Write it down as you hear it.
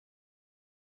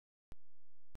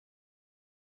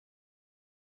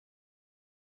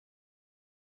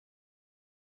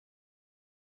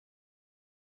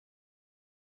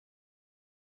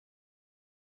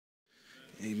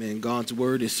Amen. God's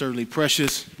word is certainly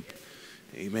precious.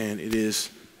 Amen. It is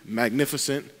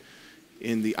magnificent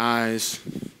in the eyes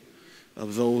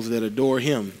of those that adore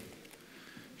him.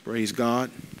 Praise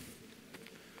God.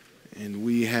 And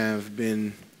we have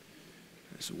been,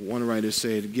 as one writer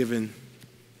said, given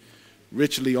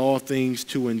richly all things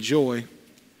to enjoy,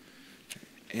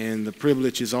 and the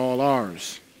privilege is all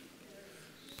ours.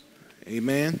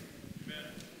 Amen.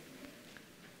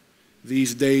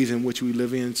 These days in which we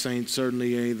live in, saints,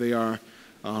 certainly they are,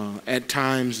 at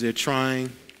times they're trying,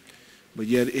 but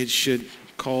yet it should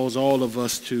cause all of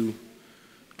us to,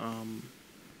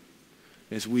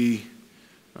 as we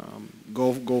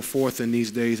go forth in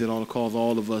these days, it ought to cause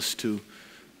all of us to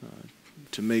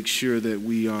make sure that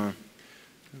we are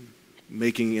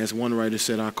making, as one writer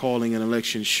said, our calling and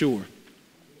election sure,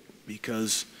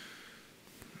 because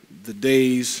the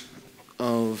days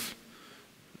of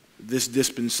this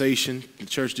dispensation, the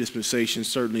church dispensation,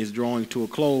 certainly is drawing to a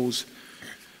close,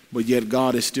 but yet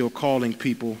God is still calling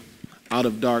people out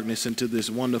of darkness into this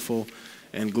wonderful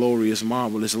and glorious,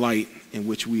 marvelous light in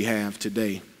which we have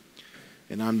today.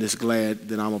 And I'm just glad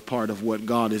that I'm a part of what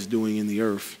God is doing in the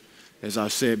earth. As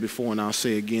I've said before, and I'll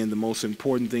say again, the most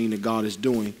important thing that God is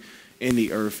doing in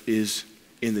the earth is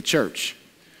in the church.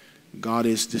 God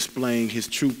is displaying his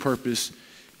true purpose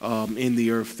in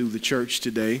the earth through the church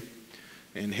today,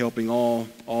 and helping all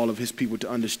of his people to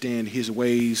understand his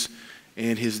ways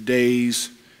and his days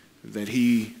that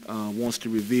he wants to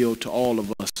reveal to all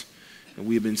of us. And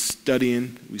we've been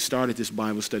studying, we started this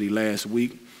Bible study last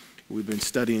week. We've been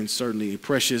studying certainly a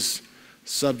precious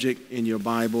subject in your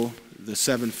Bible, the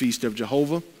 7 Feasts of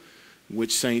Jehovah,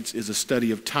 which, saints, is a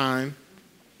study of time,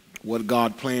 what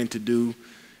God planned to do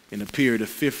in a period of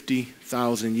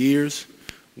 50,000 years,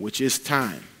 which is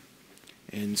time.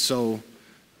 And so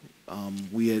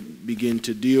we had begun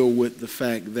to deal with the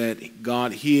fact that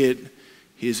God hid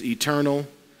his eternal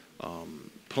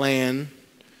plan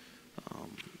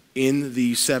in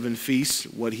these 7 feasts,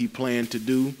 what he planned to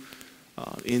do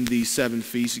in these 7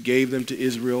 feasts, gave them to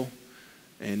Israel,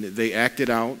 and they acted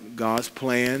out God's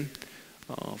plan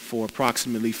for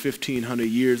approximately 1,500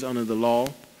 years under the law.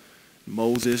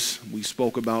 Moses, we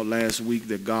spoke about last week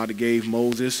that God gave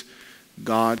Moses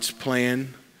God's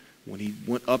plan when he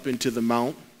went up into the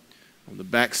mount, on the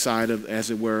backside of, as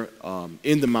it were,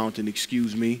 in the mountain,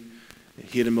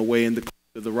 hid him away in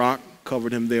the rock,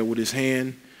 covered him there with his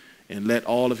hand, and let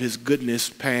all of his goodness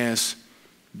pass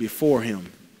before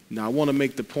him. Now, I want to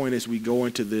make the point as we go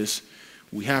into this,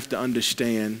 we have to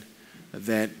understand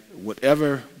that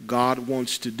whatever God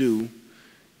wants to do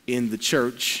in the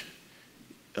church,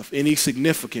 of any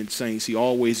significance, saints, he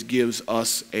always gives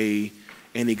us an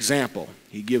example.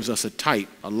 He gives us a type,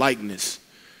 a likeness,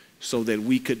 so that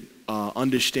we could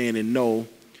understand and know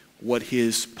what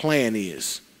his plan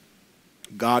is.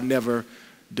 God never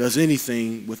does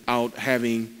anything without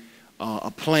having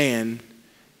a plan,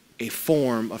 a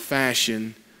form, a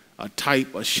fashion, a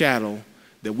type, a shadow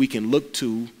that we can look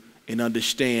to and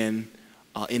understand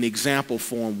in example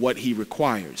form what he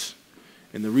requires.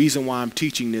 And the reason why I'm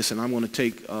teaching this, and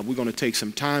we're going to take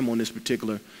some time on this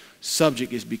particular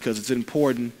subject, is because it's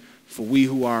important for we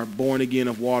who are born again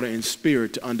of water and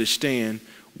spirit to understand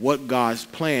what God's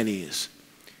plan is.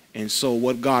 And so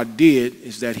what God did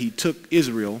is that he took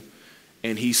Israel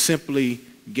and he simply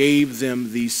gave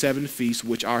them these 7 feasts,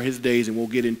 which are his days, and we'll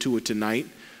get into it tonight.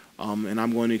 And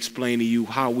I'm going to explain to you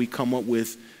how we come up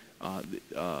with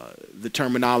the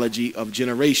terminology of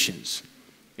generations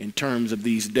in terms of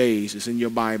these days. It's in your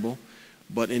Bible.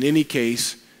 But in any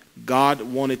case, God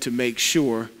wanted to make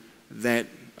sure that,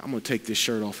 I'm going to take this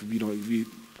shirt off if you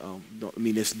don't, I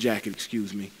mean this jacket,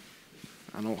 excuse me.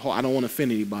 I don't want to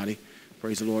offend anybody,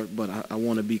 praise the Lord, but I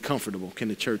want to be comfortable. Can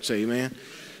the church say amen?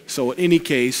 So in any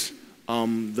case,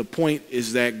 the point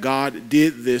is that God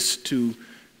did this to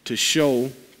show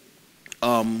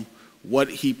what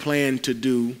he planned to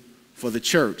do for the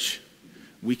church.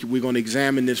 We're going to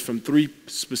examine this from 3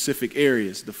 specific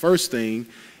areas. The first thing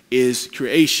is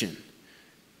creation.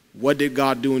 What did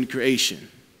God do in creation?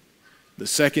 The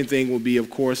second thing will be, of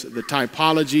course, the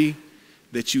typology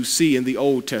that you see in the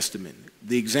Old Testament,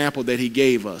 the example that he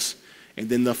gave us, and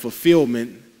then the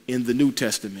fulfillment in the New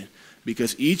Testament.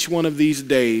 Because each one of these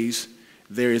days,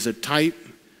 there is a type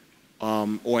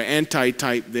or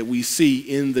anti-type that we see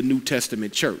in the New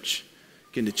Testament church.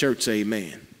 Can the church say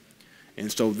amen?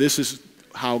 And so this is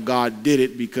how God did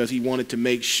it, because he wanted to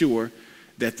make sure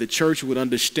that the church would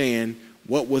understand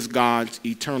what was God's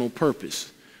eternal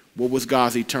purpose, what was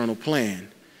God's eternal plan.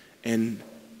 And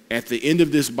at the end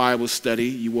of this Bible study,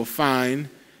 you will find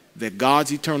that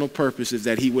God's eternal purpose is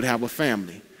that he would have a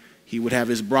family. He would have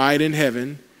his bride in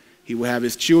heaven. He will have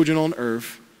his children on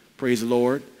earth, praise the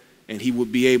Lord, and he would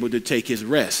be able to take his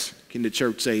rest. Can the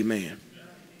church say amen?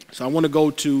 So I want to go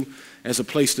to, as a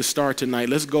place to start tonight,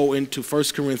 let's go into 1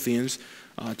 Corinthians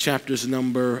chapters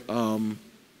number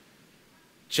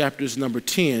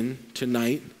 10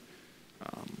 tonight.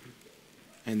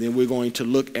 And then we're going to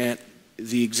look at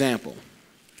the example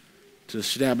to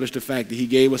establish the fact that he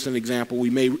gave us an example. We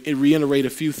may reiterate a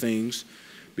few things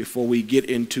before we get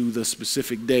into the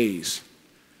specific days.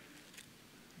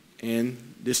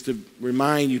 And just to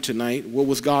remind you tonight, what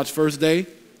was God's first day?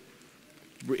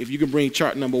 If you can bring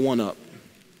chart number 1 up.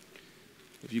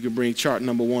 If you can bring chart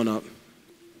number 1 up.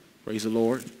 Praise the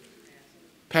Lord.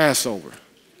 Passover.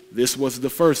 This was the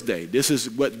first day. This is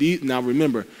what now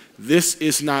remember, this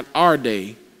is not our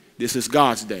day. This is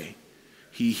God's day.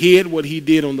 He hid what he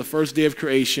did on the first day of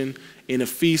creation in a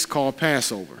feast called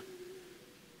Passover.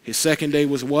 His second day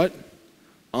was what?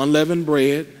 Unleavened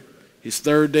bread. His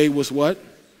third day was what?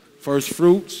 First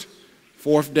fruits.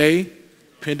 Fourth day,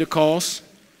 Pentecost.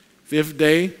 Fifth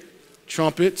day,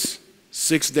 trumpets.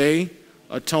 Sixth day,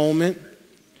 atonement.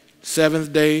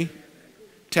 Seventh day,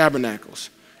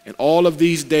 tabernacles. And all of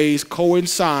these days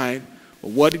coincide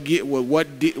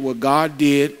with what God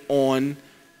did on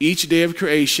each day of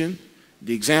creation,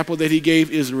 the example that he gave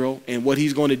Israel, and what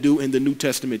he's going to do in the New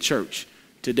Testament church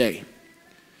today.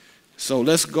 So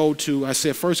let's go to, I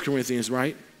said 1 Corinthians,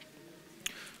 right?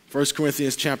 1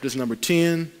 Corinthians chapters number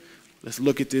 10. Let's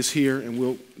look at this here, and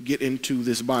we'll get into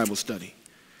this Bible study.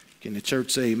 Can the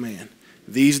church say amen?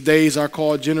 These days are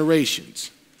called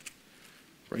generations.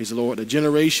 Praise the Lord. A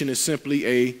generation is simply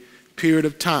a period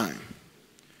of time.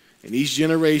 And each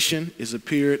generation is a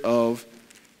period of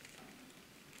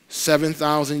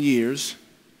 7,000 years,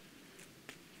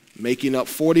 making up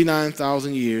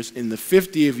 49,000 years. In the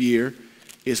 50th year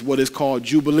is what is called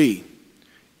Jubilee,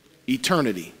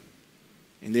 eternity.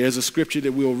 And there's a scripture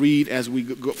that we'll read as we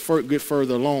get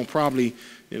further along.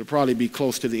 It'll probably be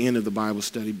close to the end of the Bible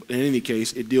study. But in any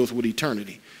case, it deals with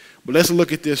eternity. But let's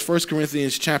look at this, 1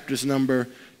 Corinthians chapters number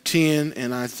 10,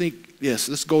 and I think, yes,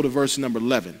 let's go to verse number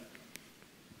 11.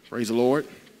 Praise the Lord.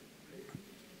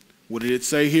 What did it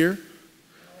say here?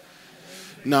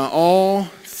 Now all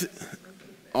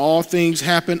things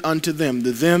happen unto them.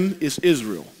 The them is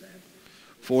Israel.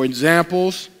 For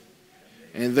examples,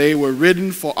 and they were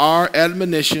written for our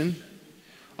admonition,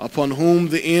 upon whom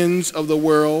the ends of the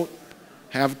world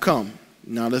have come.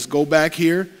 Now let's go back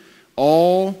here.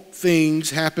 All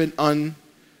things happen unto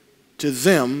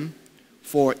them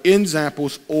for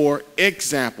examples or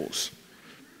examples.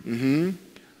 And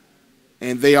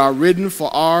they are written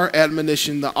for our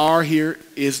admonition. The R here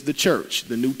is the church,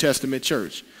 the New Testament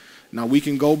church. Now we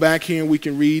can go back here and we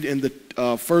can read in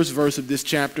the first verse of this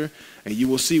chapter, and you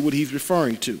will see what he's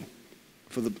referring to.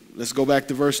 Let's go back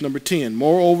to verse number 10.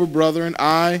 Moreover, brethren,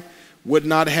 I would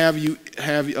not have ye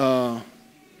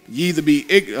to be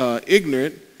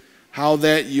ignorant, how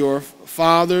that your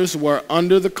fathers were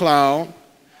under the cloud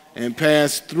and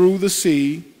passed through the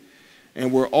sea,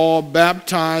 and were all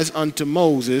baptized unto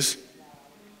Moses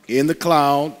in the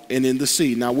cloud and in the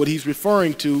sea. Now what he's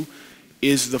referring to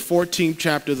is the 14th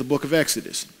chapter of the book of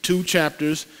Exodus, 2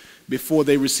 chapters before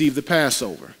they received the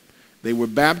Passover. They were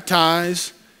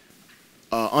baptized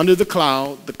under the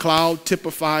cloud. The cloud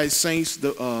typifies saints,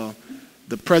 the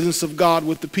presence of God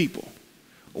with the people.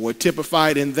 Or it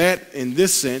typified in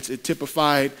this sense, it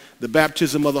typified the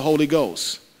baptism of the Holy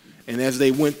Ghost. And as they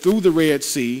went through the Red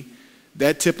Sea,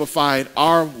 that typified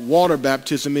our water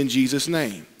baptism in Jesus'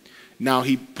 name. Now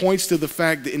he points to the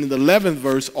fact that in the 11th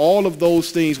verse, all of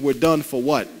those things were done for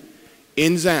what?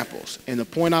 Examples. And the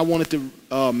point I wanted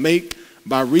to make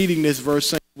by reading this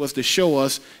verse was to show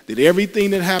us that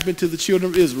everything that happened to the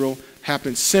children of Israel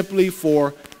happened simply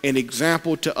for an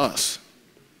example to us.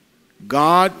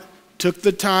 God took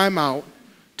the time out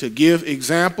to give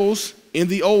examples in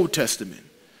the Old Testament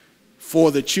for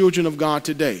the children of God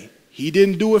today. He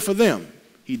didn't do it for them.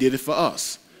 He did it for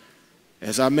us.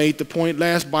 As I made the point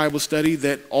last Bible study,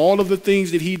 that all of the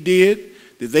things that he did,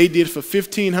 that they did for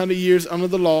 1,500 years under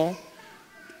the law,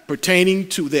 pertaining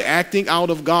to the acting out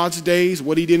of God's days,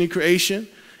 what he did in creation,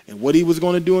 and what he was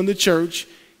going to do in the church,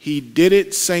 he did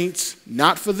it, saints,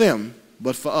 not for them,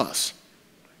 but for us.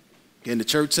 Can the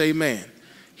church say amen?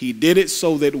 He did it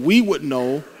so that we would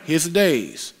know his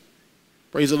days.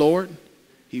 Praise the Lord.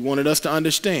 He wanted us to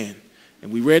understand.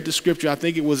 And we read the scripture, I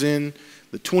think it was in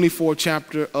the 24th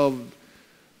chapter of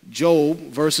Job,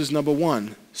 verses number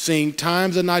 1. Seeing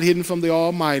times are not hidden from the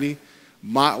Almighty,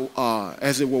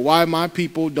 as it were, why my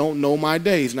people don't know my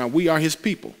days. Now we are his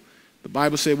people. The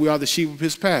Bible said we are the sheep of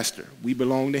his pasture. We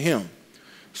belong to him.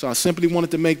 So I simply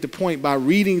wanted to make the point by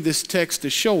reading this text to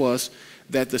show us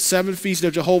that the 7 feasts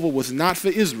of Jehovah was not for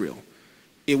Israel.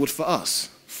 It was for us.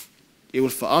 It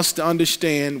was for us to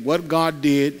understand what God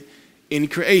did in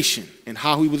creation and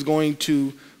how he was going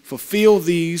to fulfill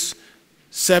these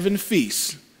 7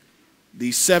 feasts,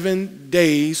 these 7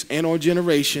 days and or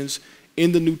generations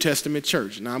in the New Testament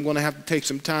church. Now I'm going to have to take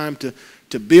some time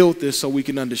to build this so we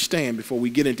can understand before we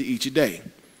get into each day.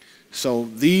 So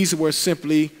these were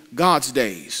simply God's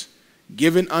days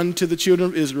given unto the children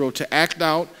of Israel to act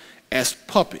out as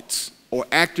puppets or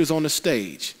actors on the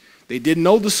stage. They didn't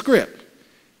know the script.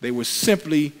 They were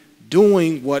simply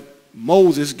doing what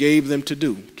Moses gave them to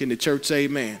do. Can the church say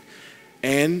amen?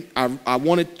 And I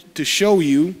wanted to show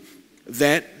you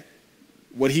that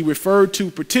what he referred to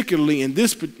particularly in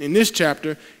this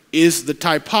chapter is the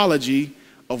typology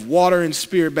of water and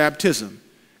spirit baptism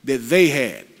that they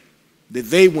had, that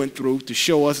they went through to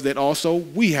show us that also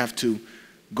we have to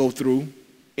go through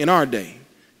in our day.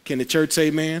 Can the church say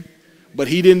amen? But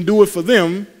he didn't do it for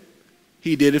them.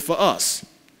 He did it for us.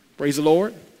 Praise the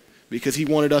Lord. Because he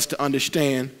wanted us to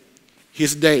understand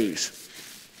his days.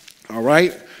 All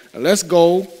right. Let's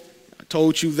go. I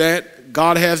told you that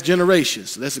God has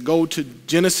generations. Let's go to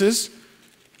Genesis.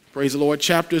 Praise the Lord.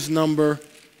 Chapters number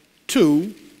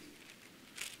 2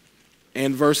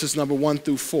 and verses number 1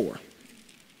 through 4.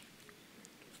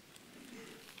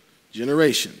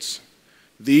 Generations.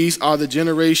 These are the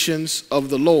generations of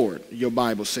the Lord, your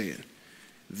Bible said.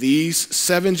 These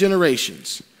 7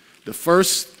 generations. The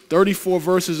first 34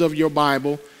 verses of your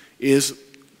Bible is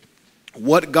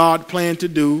what God planned to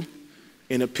do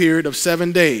in a period of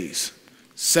 7 days,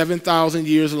 7,000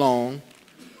 years long.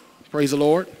 Praise the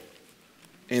Lord.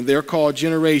 And they're called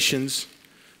generations,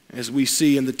 as we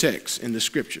see in the text, in the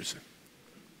scriptures.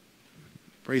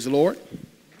 Praise the Lord.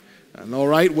 And all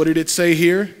right, what did it say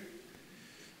here?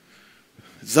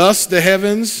 Thus the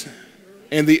heavens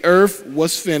and the earth were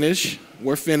finished,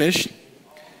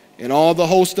 and all the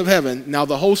host of heaven. Now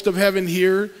the host of heaven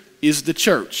here is the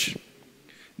church.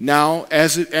 Now,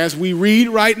 as we read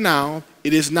right now,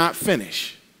 it is not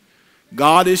finished.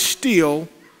 God is still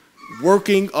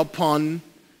working upon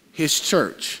his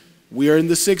church. We are in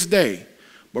the 6th day.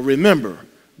 But remember,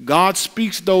 God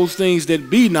speaks those things that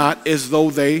be not as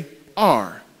though they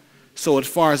are. So as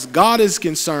far as God is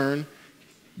concerned,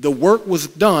 the work was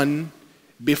done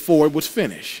before it was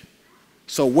finished.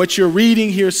 So what you're reading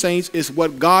here, saints, is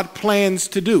what God plans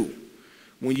to do.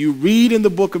 When you read in the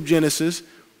book of Genesis,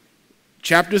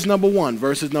 chapters number 1,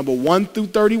 verses number 1 through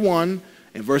 31,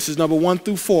 and verses number 1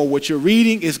 through 4, what you're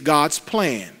reading is God's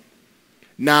plan.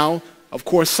 Now, of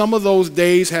course, some of those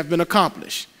days have been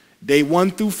accomplished. Day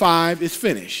 1 through 5 is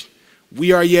finished.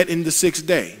 We are yet in the 6th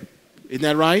day. Isn't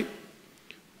that right?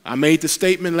 I made the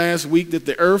statement last week that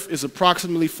the earth is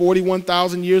approximately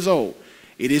 41,000 years old.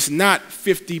 It is not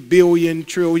 50 billion,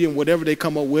 trillion, whatever they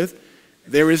come up with.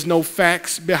 There is no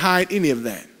facts behind any of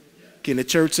that. Can the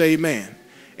church say amen?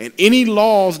 And any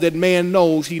laws that man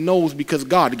knows, he knows because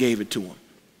God gave it to him.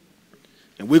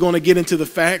 And we're going to get into the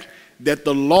fact that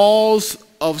the laws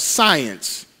of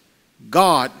science,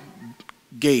 God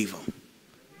gave them.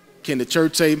 Can the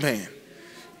church say amen?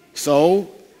 So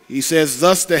he says,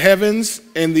 thus the heavens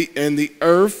and the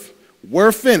earth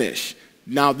were finished.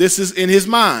 Now this is in his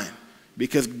mind.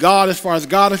 Because God, as far as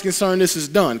God is concerned, this is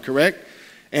done, correct?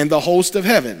 And the host of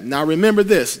heaven. Now remember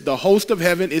this, the host of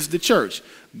heaven is the church.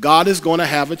 God is going to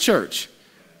have a church.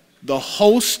 The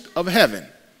host of heaven.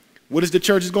 What is the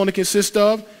church is going to consist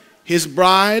of? His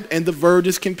bride and the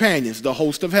virgin's companions, the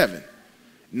host of heaven.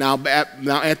 Now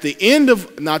at the end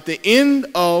of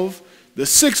the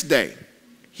 6th day,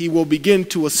 he will begin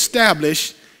to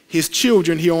establish his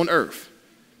children here on earth.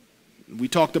 We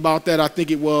talked about that, I think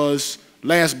it was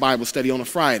last Bible study on a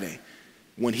Friday.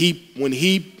 When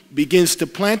he begins to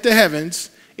plant the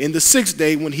heavens in the 6th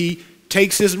day, when he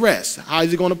takes his rest. How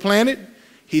is he going to plant it?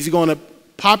 He's going to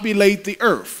populate the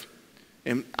earth.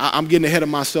 And I'm getting ahead of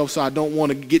myself, so I don't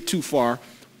want to get too far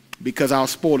because I'll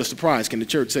spoil the surprise. Can the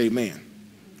church say amen?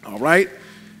 All right.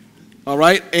 All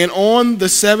right. And on the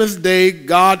 7th day,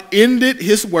 God ended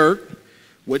his work,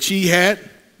 which he had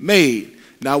made.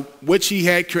 Now, which he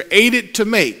had created to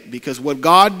make, because what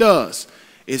God does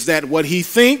is that what he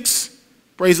thinks,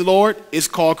 praise the Lord, is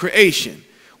called creation.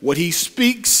 What he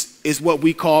speaks is what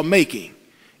we call making.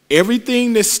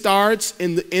 Everything that starts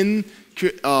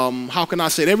how can I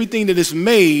say it? Everything that is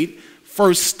made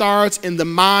first starts in the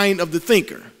mind of the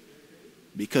thinker.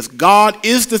 Because God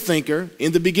is the thinker.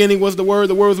 In the beginning was the Word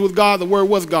was with God, the Word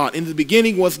was God. In the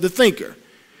beginning was the thinker.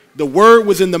 The Word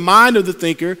was in the mind of the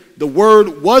thinker. The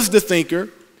Word was the thinker.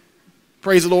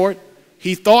 Praise the Lord.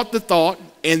 He thought the thought,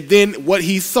 and then what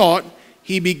he thought,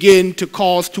 he began to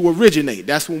cause to originate.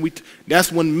 That's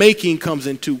when making comes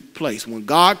into place. When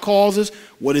God causes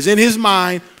what is in his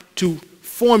mind to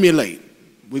formulate.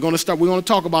 We're going to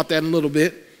talk about that in a little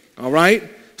bit. All right?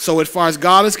 So as far as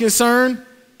God is concerned,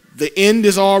 the end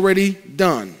is already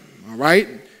done. All right?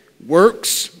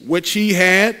 Works which he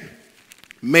had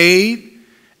made,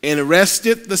 and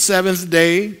rested the seventh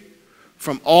day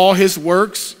from all his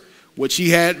works which he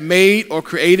had made or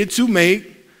created to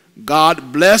make.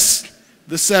 God blessed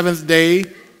the seventh day,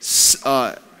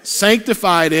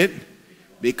 sanctified it,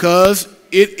 because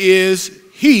it is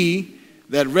he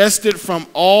that rested from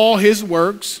all his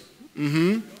works,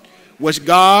 which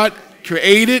God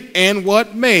created and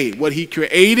what made. What he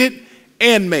created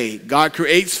and made. God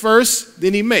creates first,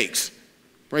 then he makes.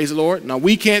 Praise the Lord. Now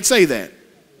we can't say that.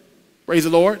 Praise the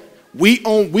Lord. We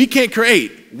can't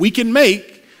create. We can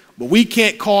make, but we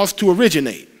can't cause to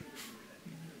originate.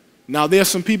 Now there's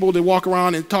some people that walk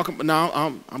around and talk.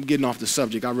 Now I'm getting off the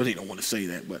subject. I really don't want to say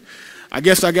that, but I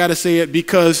guess I got to say it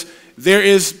because there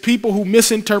is people who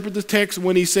misinterpret the text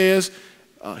when he says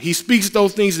he speaks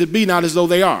those things that be not as though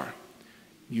they are.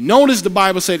 You notice the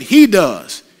Bible said he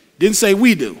does. Didn't say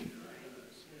we do.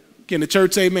 Can the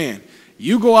church say amen?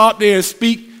 You go out there and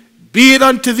speak, be it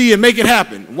unto thee, and make it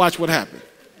happen. Watch what happens.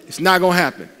 It's not going to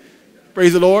happen.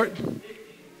 Praise the Lord.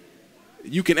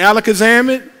 You can alakazam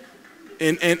it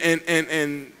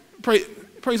and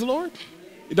praise the Lord.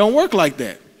 It don't work like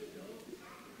that.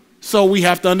 So we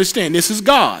have to understand this is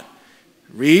God.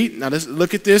 Read. Now let's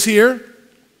look at this here.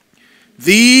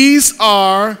 These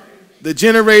are the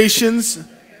generations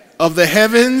of the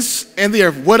heavens and the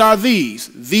earth. What are these?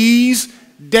 These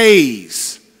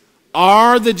days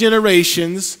are the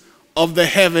generations of the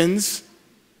heavens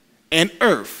and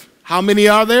earth. How many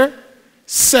are there?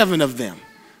 7 of them.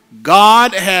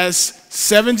 God has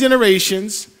 7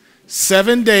 generations,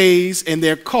 7 days, and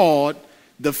they're called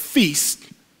the feast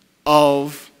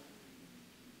of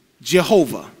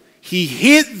Jehovah. He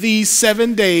hid these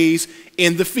 7 days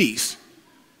in the feast.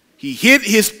 He hid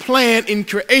his plan in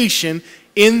creation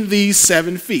in these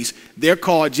 7 feasts. They're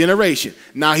called generation.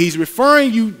 Now he's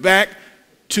referring you back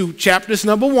to chapters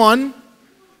number 1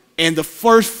 and the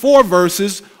first 4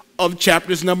 verses of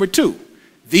chapters number 2.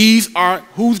 These are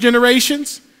whose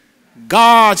generations?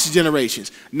 God's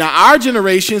generations. Now our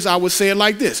generations, I would say it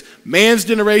like this. Man's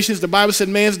generations, the Bible said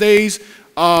man's days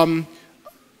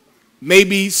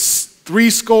maybe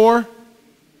 70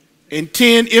 and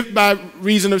 10, if by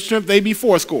reason of strength they be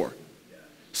 80.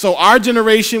 So our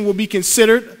generation will be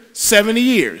considered 70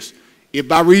 years. If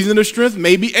by reason of strength,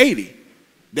 maybe 80.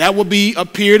 That will be a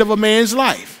period of a man's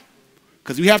life.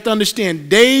 Because we have to understand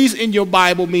days in your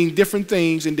Bible mean different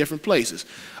things in different places.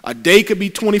 A day could be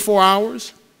 24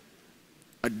 hours.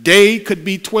 A day could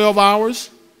be 12 hours.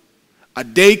 A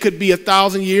day could be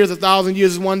 1,000 years. 1,000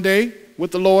 years is one day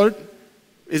with the Lord.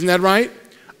 Isn't that right?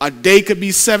 A day could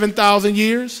be 7,000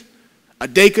 years. A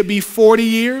day could be 40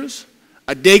 years.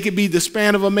 A day could be the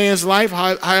span of a man's life,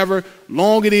 however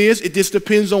long it is. It just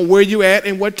depends on where you're at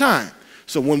and what time.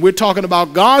 So when we're talking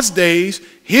about God's days,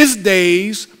 his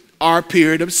days are a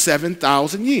period of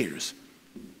 7,000 years.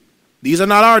 These are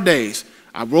not our days.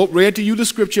 I read to you the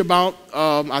scripture about,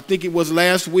 I think it was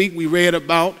last week, we read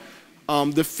about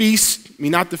the feast,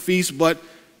 not the feast, but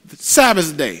the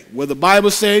Sabbath day, where the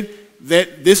Bible said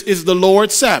that this is the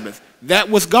Lord's Sabbath. That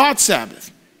was God's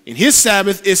Sabbath. And his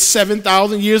Sabbath is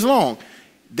 7,000 years long.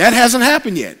 That hasn't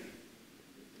happened yet.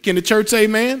 Can the church say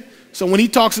amen? So when he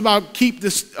talks about keep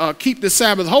the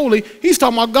Sabbath holy, he's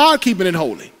talking about God keeping it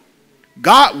holy.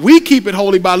 We keep it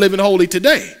holy by living holy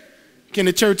today. Can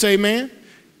the church say amen?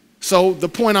 So the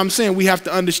point I'm saying, we have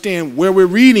to understand where we're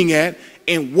reading at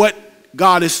and what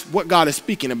God is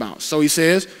speaking about. So he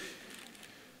says,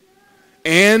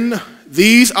 and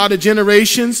these are the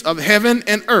generations of heaven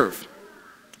and earth.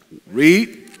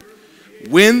 Read.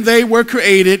 When they were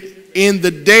created in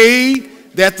the day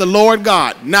that the Lord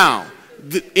God. Now,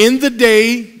 in the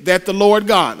day that the Lord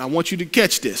God. I want you to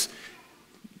catch this.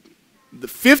 The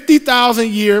 50,000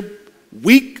 year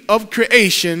week of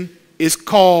creation is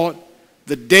called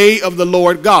the day of the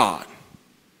Lord God.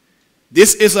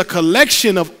 This is a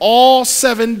collection of all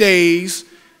 7 days,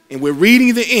 and we're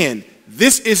reading the end.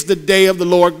 This is the day of the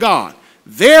Lord God.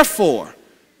 Therefore,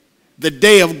 the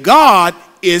day of God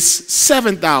is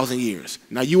 7,000 years.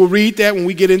 Now you will read that when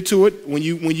we get into it, when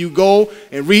you go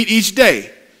and read each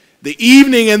day. The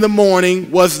evening and the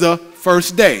morning was the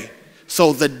first day.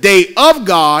 So the day of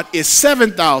God is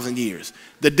 7,000 years.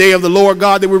 The day of the Lord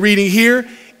God that we're reading here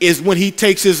is when he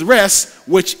takes his rest,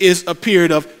 which is a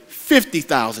period of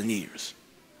 50,000 years.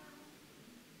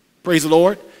 Praise the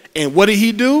Lord. And what did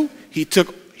he do? He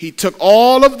took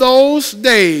all of those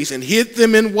days and hid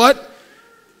them in what?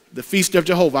 The Feast of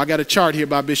Jehovah. I got a chart here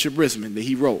by Bishop Brisman that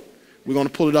he wrote. We're going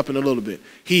to pull it up in a little bit.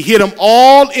 He hid them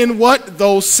all in what?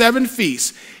 Those 7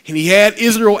 feasts. And he had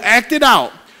Israel acted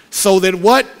out so that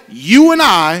what? You and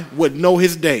I would know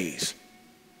his days.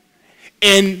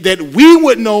 And that we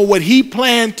would know what he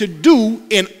planned to do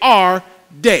in our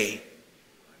day.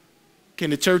 Can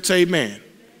the church say amen?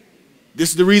 This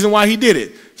is the reason why he did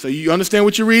it. So you understand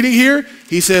what you're reading here?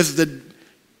 He says,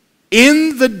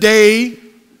 in the day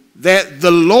that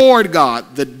the Lord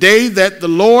God, the day that the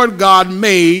Lord God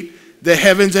made the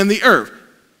heavens and the earth.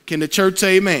 Can the church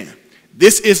say amen?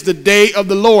 This is the day of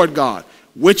the Lord God,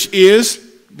 which is,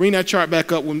 bring that chart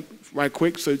back up right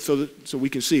quick so we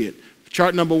can see it.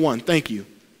 Chart number 1, thank you.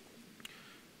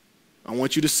 I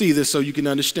want you to see this so you can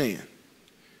understand.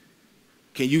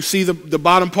 Can you see the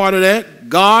bottom part of that?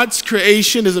 God's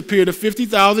creation is a period of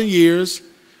 50,000 years.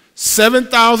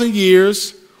 7,000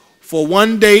 years for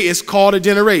one day is called a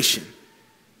generation.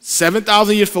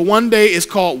 7,000 years for one day is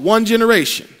called one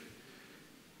generation.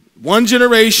 One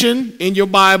generation in your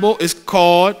Bible is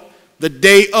called the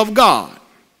day of God.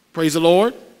 Praise the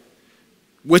Lord.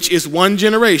 Which is one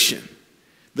generation.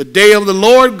 The day of the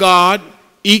Lord God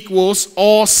equals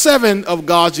all 7 of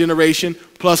God's generation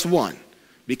plus 1.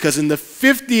 Because in the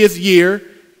 50th year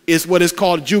is what is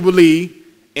called Jubilee,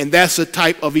 and that's a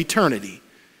type of eternity,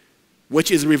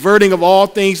 which is reverting of all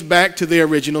things back to their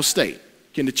original state.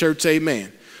 Can the church say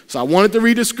amen? So I wanted to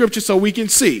read the scripture so we can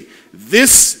see.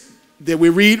 This that we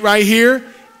read right here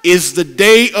is the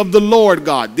day of the Lord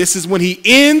God. This is when he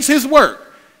ends his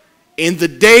work. In the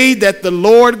day that the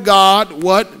Lord God,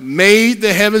 what? Made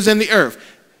the heavens and the earth.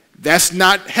 That's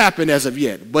not happened as of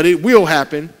yet, but it will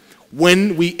happen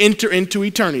when we enter into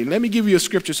eternity. Let me give you a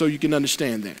scripture so you can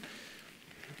understand that.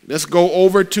 Let's go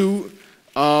over to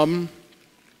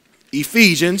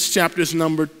Ephesians chapters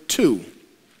number 2.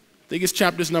 I think it's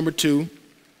chapters number 2.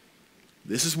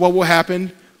 This is what will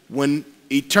happen when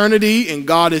eternity and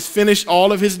God has finished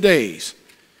all of his days.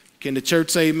 Can the church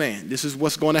say amen? This is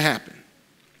what's going to happen.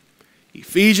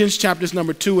 Ephesians chapters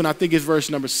number 2, and I think it's verse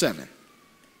number 7.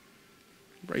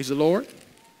 Praise the Lord.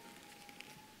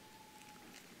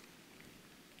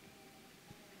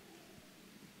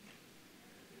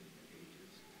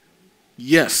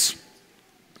 Yes.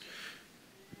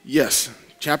 Yes.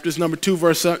 Chapters number 2,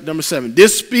 verse number 7.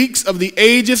 This speaks of the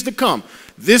ages to come.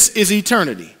 This is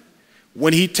eternity.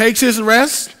 When he takes his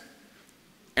rest,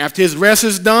 after his rest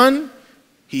is done,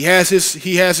 he has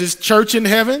his church in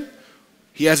heaven.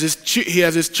 He has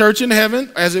his church in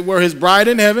heaven, as it were, his bride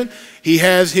in heaven. He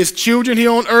has his children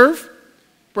here on earth.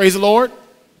 Praise the Lord.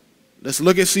 Let's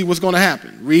look and see what's going to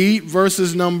happen. Read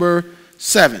verses number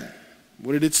 7.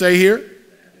 What did it say here?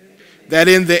 That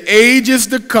in the ages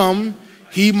to come,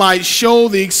 he might show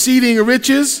the exceeding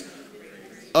riches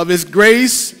of his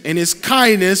grace and his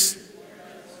kindness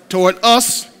toward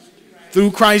us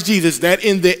through Christ Jesus. That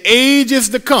in the ages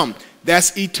to come,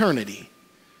 that's eternity.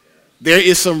 There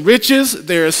is some riches,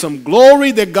 there is some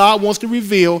glory that God wants to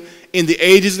reveal in the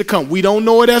ages to come. We don't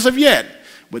know it as of yet,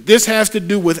 but this has to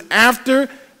do with after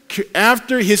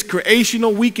his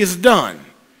creational week is done,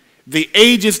 the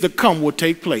ages to come will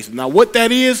take place. Now what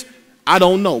that is, I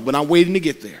don't know, but I'm waiting to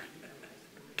get there.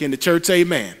 Can the church say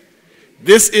amen?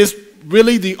 This is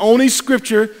really the only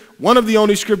scripture, one of the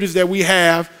only scriptures that we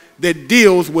have that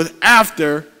deals with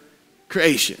after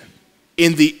creation.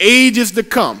 In the ages to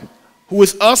come, who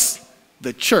is us?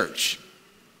 The church.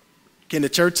 Can the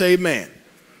church say amen?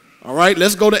 All right,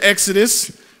 let's go to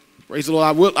Exodus. Praise the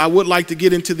Lord. I would like to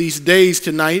get into these days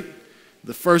tonight.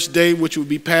 The first day, which would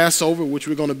be Passover, which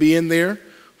we're going to be in there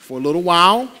for a little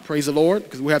while. Praise the Lord,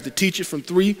 because we have to teach it from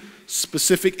 3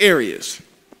 specific areas.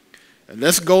 And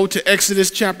let's go to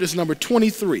Exodus chapters number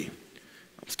 23.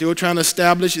 I'm still trying to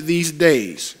establish these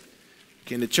days.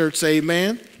 Can the church say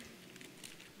amen?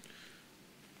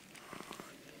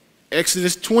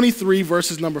 Exodus 23,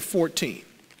 verses number 14.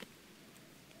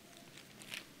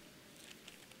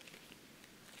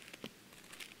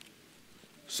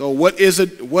 So what is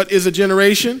a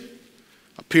generation?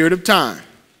 A period of time.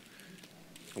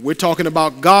 We're talking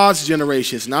about God's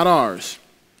generations, not ours.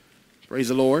 Praise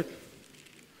the Lord.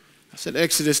 I said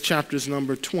Exodus chapters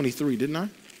number 23, didn't I?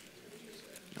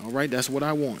 All right, that's what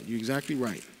I want. You're exactly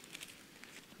right.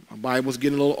 My Bible's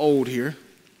getting a little old here,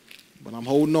 but I'm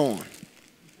holding on.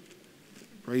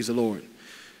 Praise the Lord.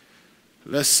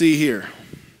 Let's see here.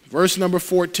 Verse number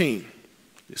 14.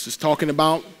 This is talking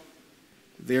about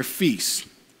their feasts,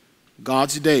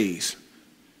 God's days.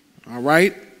 All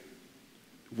right.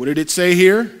 What did it say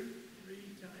here?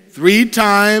 3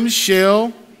 times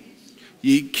shall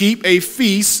ye keep a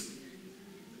feast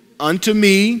unto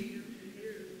me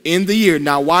in the year.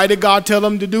 Now, why did God tell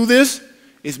them to do this?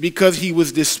 It's because he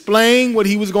was displaying what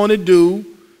he was going to do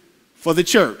for the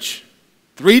church.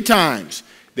 3 times.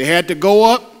 They had to go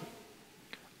up.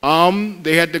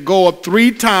 They had to go up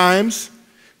 3 times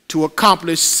to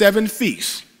accomplish 7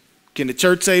 feasts. Can the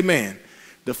church say amen?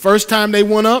 The first time they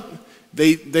went up,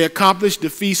 they accomplished the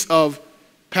feast of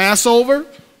Passover,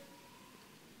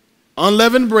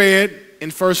 unleavened bread,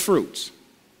 and first fruits.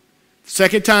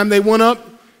 Second time they went up,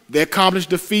 they accomplished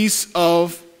the feast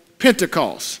of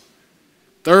Pentecost.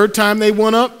 Third time they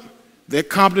went up, they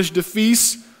accomplished the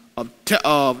feast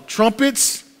of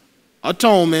trumpets,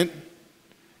 atonement,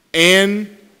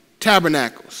 and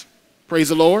tabernacles. Praise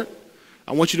the Lord.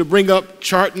 I want you to bring up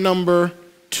chart number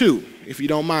 2, if you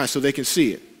don't mind, so they can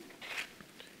see it.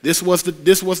 This was the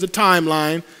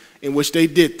timeline in which they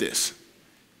did this.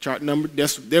 Chart number,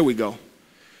 there we go.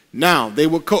 Now, they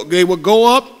would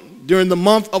go up during the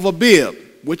month of Abib,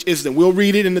 which is, we'll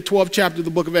read it in the 12th chapter of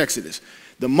the book of Exodus.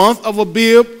 The month of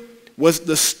Abib was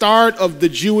the start of the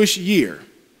Jewish year.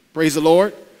 Praise the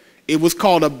Lord. It was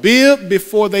called Abib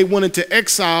before they went into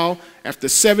exile after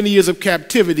 70 years of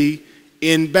captivity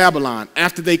in Babylon.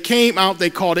 After they came out, they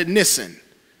called it Nisan,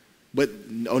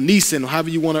 or Nisan, however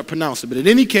you want to pronounce it. But in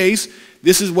any case,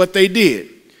 this is what they did.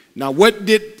 Now, what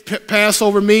did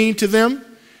Passover mean to them?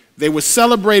 They were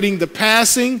celebrating the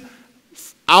passing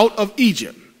out of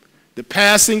Egypt, the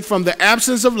passing from the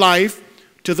absence of life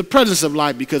to the presence of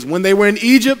life, because when they were in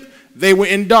Egypt, they were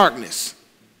in darkness.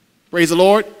 Praise the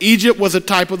Lord. Egypt was a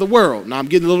type of the world. Now, I'm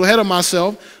getting a little ahead of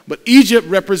myself, but Egypt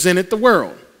represented the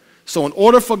world. So in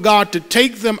order for God to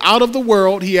take them out of the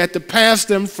world, he had to pass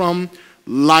them from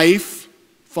life,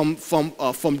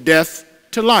 from death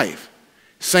to life.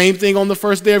 Same thing on the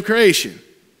first day of creation.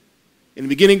 In the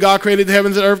beginning, God created the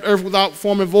heavens and earth without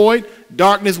form and void.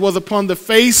 Darkness was upon the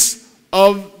face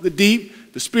of the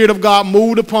deep. The Spirit of God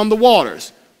moved upon the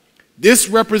waters. This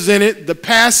represented the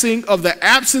passing of the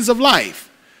absence of life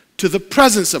to the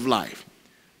presence of life.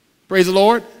 Praise the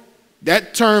Lord.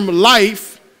 That term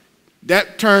life,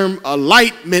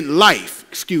 light meant life,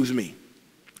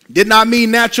 did not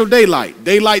mean natural daylight.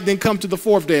 Daylight didn't come to the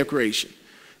 4th day of creation.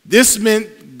 This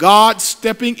meant God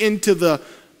stepping into the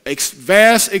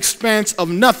vast expanse of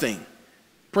nothing,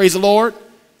 praise the Lord,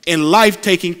 and life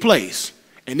taking place.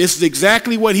 And this is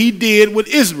exactly what he did with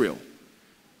Israel.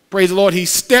 Praise the Lord. He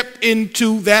stepped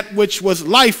into that which was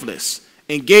lifeless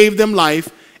and gave them life,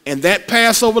 and that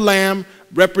Passover lamb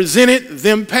represented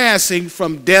them passing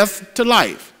from death to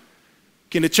life.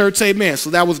 Can the church say amen?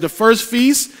 So that was the first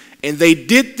feast, and they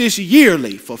did this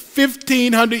yearly for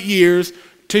 1,500 years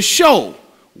to show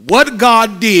what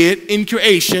God did in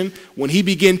creation when he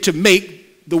began to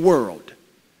make the world,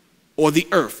 or the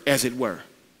earth, as it were.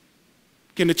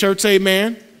 Can the church say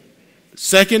amen? The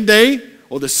second day,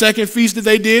 or the second feast that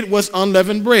they did, was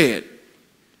unleavened bread.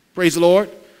 Praise the Lord.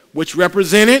 Which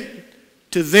represented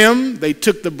to them, they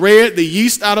took the bread, the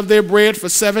yeast out of their bread for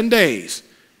 7 days.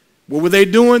 What were they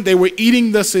doing? They were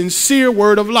eating the sincere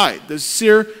word of life, the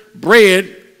sincere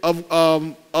bread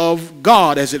of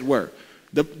God, as it were.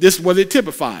 This was it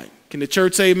typified. Can the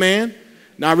church say amen?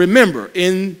 Now remember,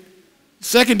 in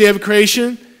second day of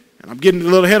creation, and I'm getting a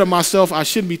little ahead of myself. I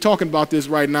shouldn't be talking about this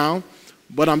right now,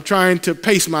 but I'm trying to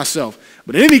pace myself.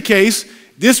 But in any case,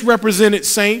 this represented,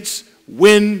 saints,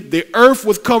 when the earth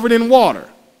was covered in water.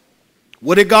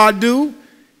 What did God do?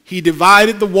 He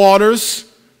divided the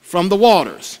waters from the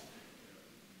waters.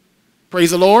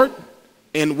 Praise the Lord.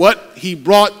 And what? He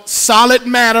brought solid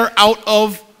matter out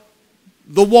of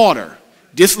the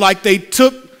just like they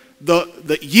took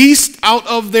the yeast out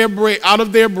of their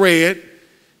bread,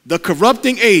 the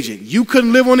corrupting agent. You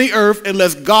couldn't live on the earth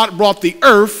unless God brought the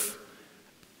earth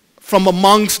from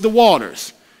amongst the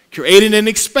waters, creating an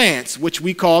expanse which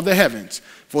we call the heavens.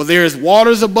 For there is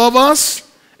waters above us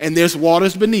and there's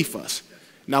waters beneath us.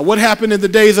 Now, what happened in the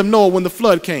days of Noah when the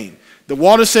flood came? The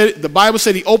Bible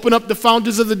said he opened up the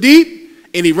fountains of the deep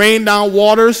and he rained down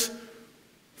waters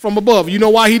from above. You know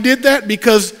why he did that?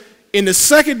 Because in the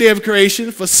second day of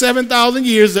creation, for 7,000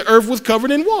 years, the earth was covered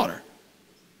in water.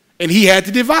 And he had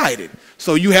to divide it.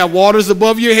 So you have waters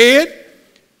above your head,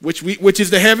 which is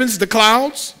the heavens, the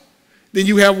clouds. Then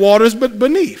you have waters but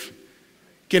beneath.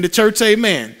 Can the church say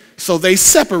amen? So they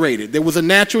separated. There was a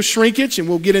natural shrinkage, and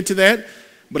we'll get into that.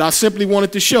 But I simply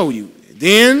wanted to show you.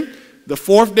 Then the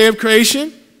fourth day of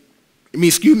creation,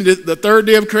 the third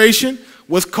day of creation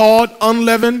was called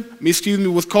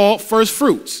was called first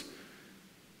fruits.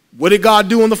 What did God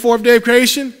do on the fourth day of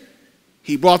creation?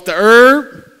 He brought the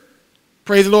herb,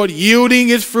 praise the Lord, yielding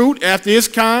its fruit after its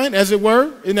kind, as it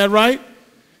were. Isn't that right?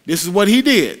 This is what he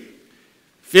did.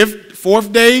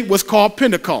 fourth day was called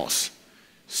Pentecost.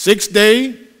 Sixth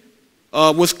day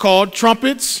was called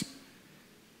trumpets.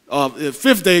 The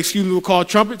fifth day, was called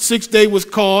trumpets. Sixth day was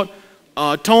called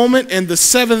atonement, and the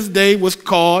seventh day was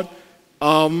called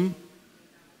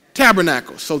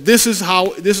tabernacle. So this is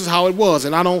how it was,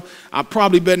 and I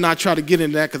probably better not try to get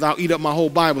into that because I'll eat up my whole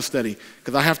Bible study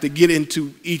because I have to get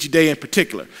into each day in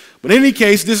particular. But in any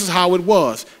case, this is how it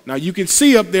was. Now you can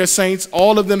see up there, saints,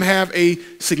 all of them have a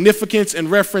significance and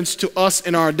reference to us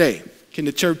in our day. Can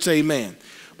the church say amen?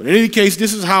 But in any case,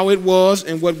 this is how it was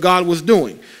and what God was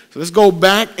doing. So let's go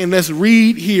back and let's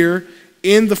read here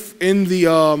in the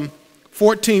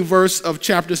 14th verse of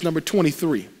chapters number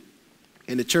 23.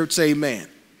 And the church say amen.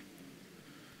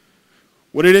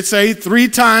 What did it say? 3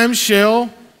 times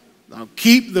shall thou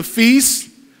keep the feast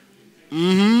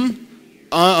unto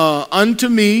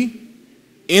me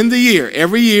in the year.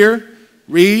 Every year,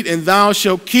 read, and thou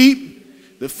shalt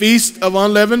keep the feast of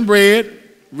unleavened bread.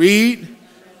 Read,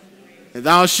 and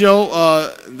thou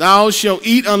shalt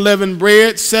eat unleavened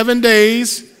bread 7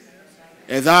 days,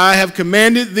 as I have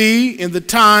commanded thee in the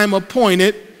time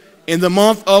appointed in the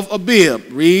month of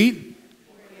Abib. Read.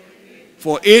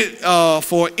 For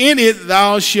in it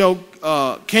thou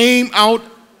shalt came out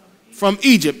from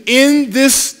Egypt. In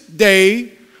this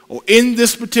day, or in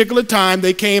this particular time,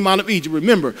 they came out of Egypt.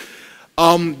 Remember,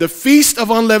 the Feast of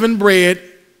Unleavened Bread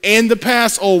and the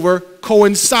Passover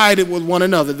coincided with one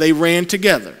another. They ran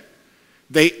together.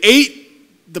 They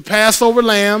ate the Passover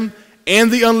lamb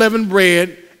and the unleavened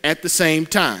bread at the same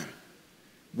time.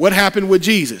 What happened with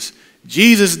Jesus?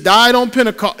 Jesus died on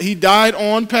Pentecost. He died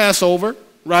on Passover,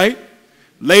 right?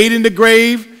 Laid in the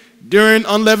grave during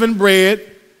unleavened bread,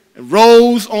 and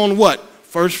rose on what?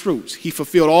 First fruits. He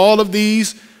fulfilled all of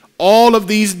these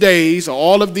days, or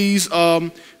all of these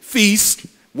feasts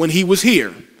when he was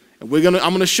here. And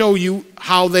I'm gonna show you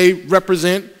how they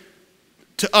represent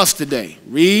to us today.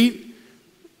 Read.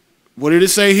 What did it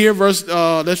say here?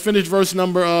 Let's finish verse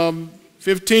number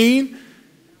 15.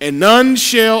 And none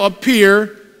shall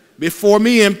appear before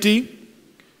me empty.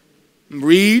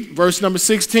 Read verse number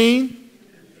 16.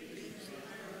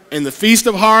 In the feast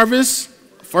of harvest,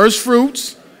 first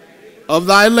fruits of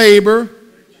thy labor,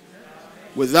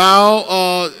 which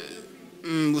thou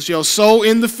shall sow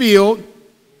in the field.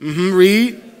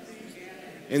 Read.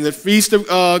 In the feast of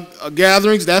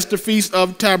gatherings, that's the feast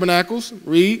of tabernacles.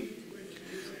 Read.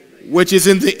 Which is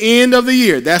in the end of the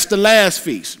year. That's the last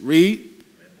feast. Read.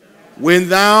 When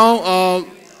thou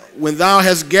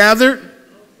hast gathered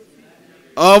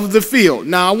of the field.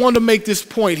 Now I want to make this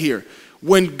point here.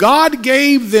 When God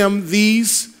gave them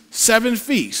these 7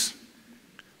 feasts,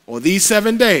 or these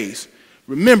 7 days,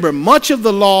 remember, much of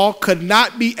the law could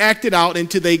not be acted out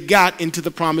until they got into the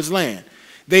promised land.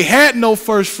 They had no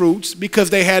first fruits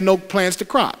because they had no plants to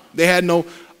crop. They had no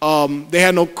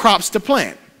crops to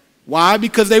plant. Why?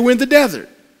 Because they were in the desert.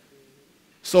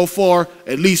 So for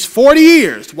at least 40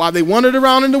 years, while they wandered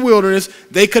around in the wilderness,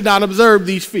 they could not observe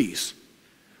these feasts.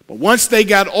 But once they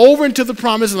got over into the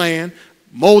promised land,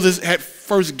 Moses had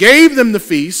first gave them the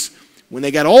feast. When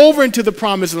they got over into the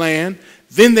promised land,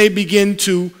 then they begin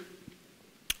to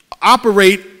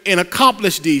operate and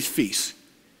accomplish these feasts.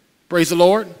 Praise the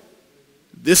Lord.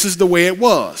 This is the way it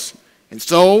was. And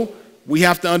so we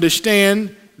have to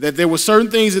understand that there were certain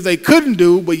things that they couldn't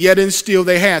do, but yet and still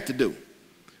they had to do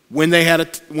when they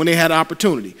had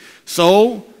opportunity.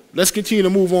 So let's continue to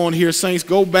move on here, saints.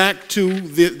 Go back to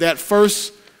that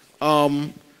first.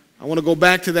 I want to go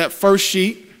back to that first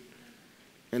sheet,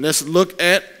 and let's look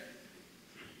at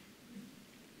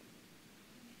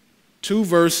 2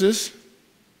 verses.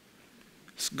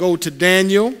 Let's go to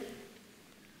Daniel.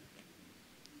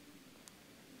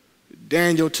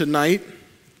 Daniel tonight,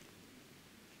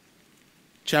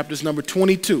 chapters number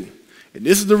 22. And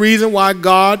this is the reason why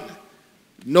God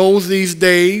knows these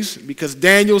days, because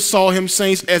Daniel saw him,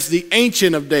 saints, as the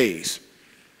Ancient of Days.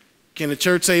 Can the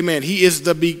church say amen? He is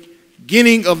the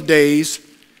beginning of days,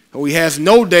 or he has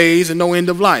no days and no end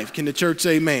of life. Can the church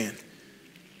say amen?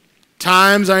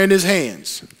 Times are in his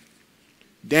hands.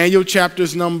 Daniel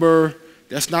chapters number,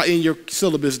 that's not in your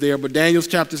syllabus there, but Daniel's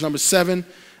chapters number 7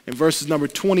 and verses number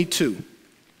 22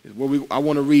 is what I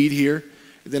want to read here.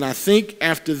 And then I think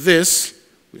after this,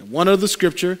 we have one other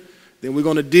scripture, then we're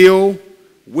going to deal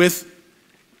with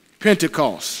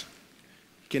Pentecost.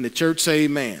 Can the church say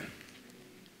amen?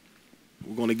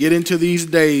 We're going to get into these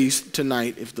days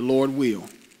tonight, if the Lord will.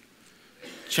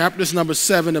 Chapters number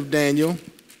 7 of Daniel.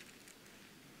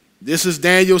 This is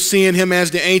Daniel seeing him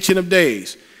as the Ancient of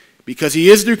Days. Because he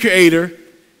is the Creator,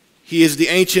 he is the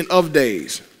Ancient of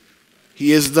Days.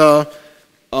 He is the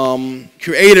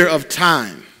Creator of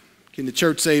time. Can the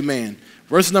church say amen?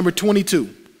 Verse number 22.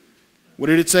 What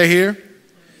did it say here?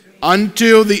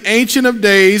 Until the Ancient of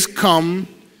Days come,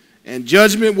 and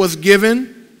judgment was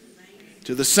given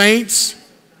to the saints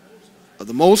of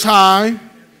the Most High,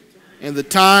 and the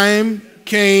time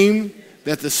came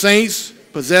that the saints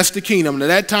possessed the kingdom. Now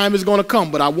that time is going to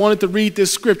come, but I wanted to read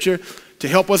this scripture to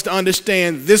help us to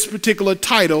understand this particular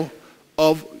title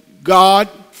of God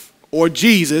or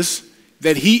Jesus,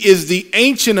 that he is the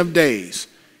Ancient of Days.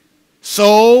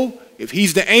 So if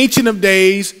he's the Ancient of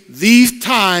Days, these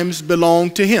times belong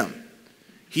to him.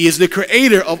 He is the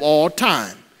creator of all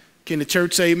time. Can the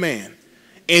church say amen?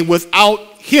 And without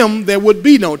him, there would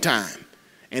be no time.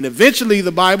 And eventually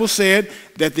the Bible said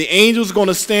that the angels are going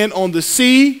to stand on the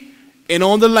sea and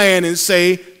on the land and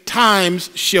say,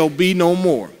 times shall be no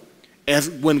more,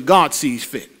 as when God sees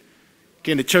fit.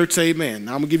 Can the church say amen?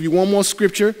 Now I'm going to give you one more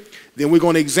scripture, then we're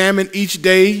going to examine each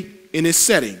day in its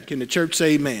setting. Can the church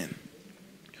say amen?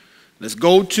 Let's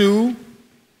go to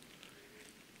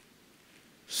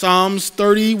Psalms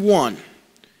 31.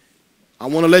 I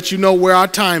want to let you know where our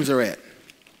times are at,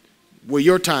 where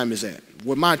your time is at,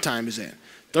 where my time is at.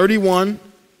 31,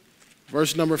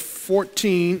 verse number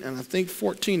 14, and I think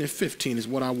 14 and 15 is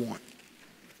what I want.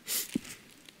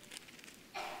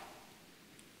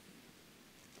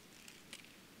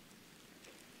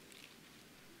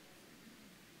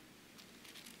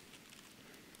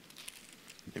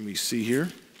 Let me see here.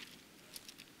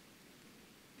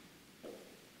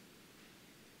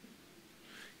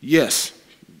 Yes.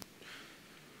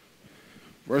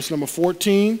 Verse number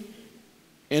 14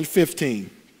 and 15.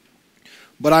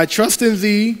 But I trust in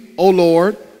thee, O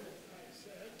Lord.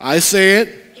 I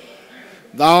said,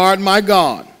 thou art my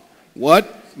God.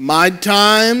 What? My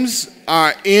times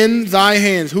are in thy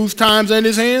hands. Whose times are in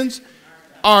his hands?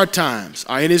 Our times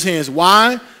are in his hands.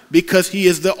 Why? Because he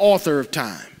is the author of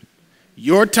time.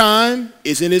 Your time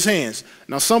is in his hands.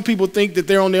 Now, some people think that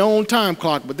they're on their own time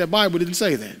clock, but the Bible didn't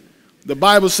say that. The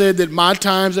Bible said that my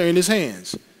times are in his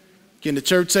hands. Can the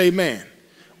church say amen?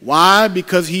 Why?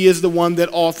 Because he is the one that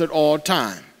authored all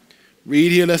time.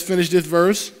 Read here, let's finish this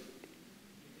verse.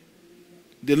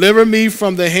 Deliver me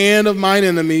from the hand of mine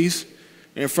enemies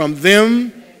and from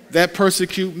them that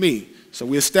persecute me. So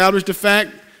we established the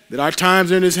fact that our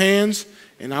times are in his hands.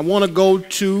 And I want to go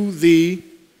to the,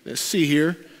 let's see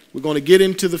here. We're going to get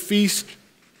into the feast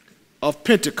of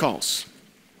Pentecost. I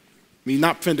mean,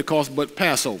 not Pentecost, but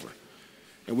Passover.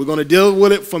 And we're going to deal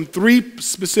with it from three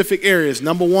specific areas.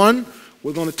 Number one,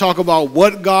 we're going to talk about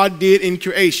what God did in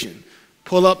creation.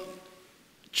 Pull up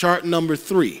chart number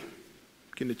 3.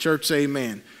 Can the church say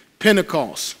amen?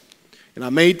 Pentecost. And I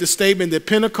made the statement that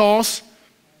Pentecost,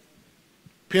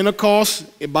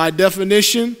 by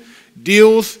definition,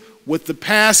 deals with the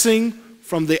passing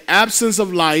from the absence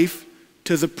of life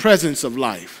to the presence of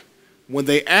life. When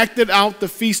they acted out the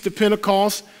Feast of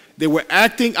Pentecost, they were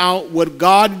acting out what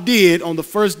God did on the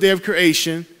first day of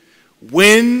creation.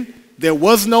 When there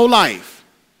was no life,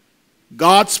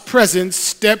 God's presence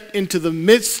stepped into the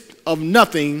midst of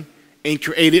nothing and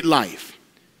created life.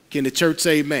 Can the church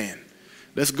say amen?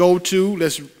 Let's go to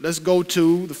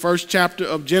the first chapter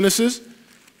of Genesis.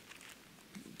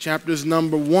 Chapter's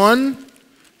number 1.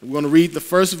 We're going to read the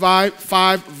first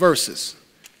 5 verses.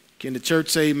 Can the church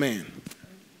say amen?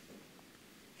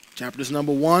 Chapter's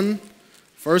number 1,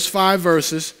 first 5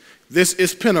 verses. This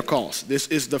is Pentecost. This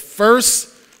is the first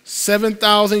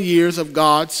 7,000 years of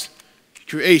God's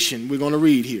creation. We're going to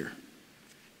read here.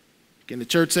 Can the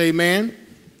church say amen?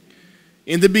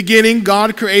 In the beginning,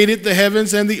 God created the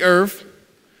heavens and the earth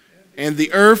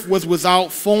was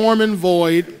without form and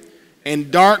void,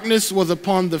 and darkness was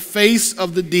upon the face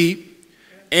of the deep,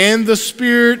 and the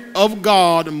Spirit of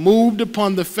God moved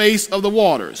upon the face of the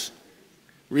waters.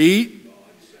 Read.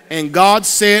 And God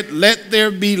said, let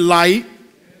there be light,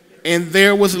 and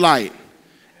there was light.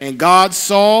 And God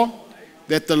saw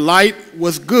that the light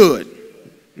was good.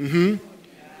 And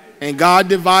God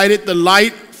divided the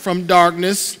light from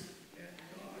darkness.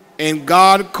 And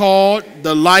God called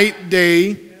the light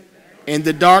day, and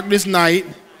the darkness night,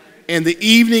 and the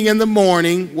evening and the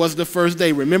morning was the first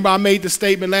day. Remember, I made the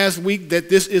statement last week that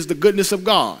this is the goodness of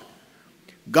God.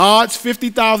 God's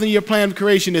 50,000-year plan of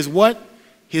creation is what?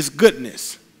 His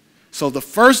goodness. So the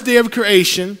first day of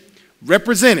creation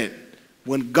represented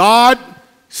when God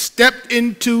stepped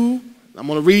into, I'm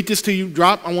going to read this to you,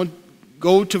 I want to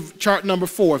go to chart number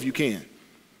 4 if you can.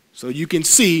 So you can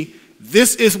see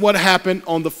this is what happened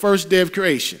on the first day of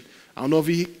creation. I don't know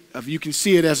if you can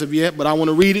see it as of yet, but I want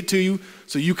to read it to you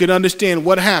so you can understand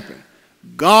what happened.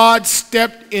 God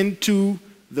stepped into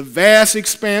the vast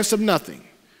expanse of nothing.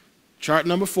 Chart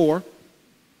number 4.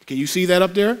 Can you see that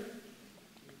up there?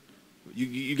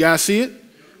 You guys see it?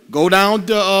 Go down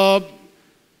to,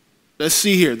 let's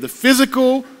see here, the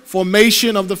physical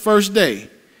formation of the first day.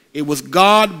 It was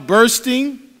God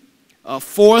bursting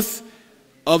forth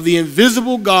of the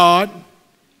invisible God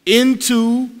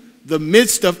into the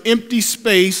midst of empty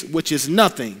space, which is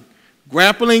nothing,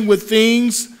 grappling with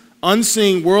things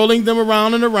unseen, whirling them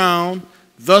around and around,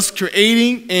 thus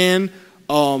creating an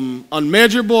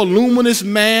unmeasurable luminous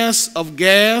mass of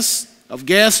gas, of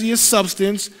gaseous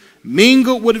substance,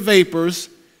 mingled with vapors,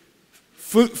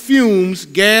 fumes,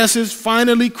 gases,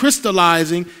 finally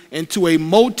crystallizing into a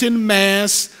molten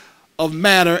mass of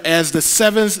matter as the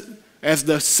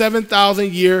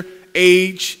 7,000-year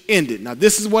age ended. Now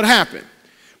this is what happened.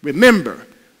 Remember,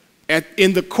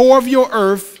 in the core of your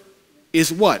earth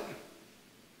is what?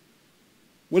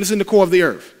 What is in the core of the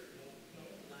earth?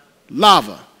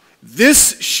 Lava.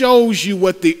 This shows you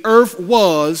what the earth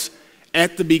was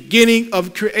at the beginning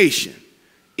of creation.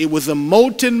 It was a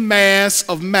molten mass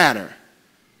of matter.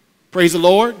 Praise the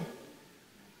Lord.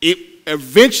 Before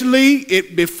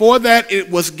that,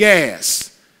 it was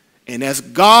gas. And as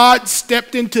God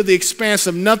stepped into the expanse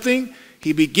of nothing,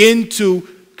 he began to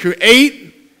create.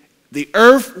 The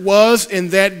earth was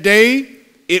in that day,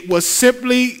 it was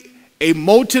simply a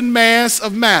molten mass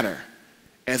of matter.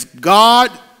 As God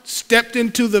stepped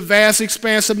into the vast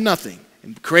expanse of nothing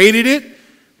and created it,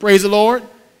 praise the Lord,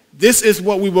 this is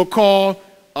what we will call,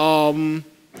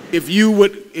 if you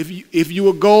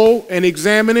would go and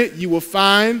examine it, you will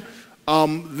find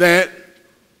that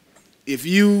if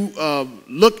you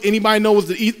look, anybody know what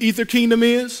the ether kingdom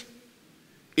is?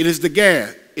 It is the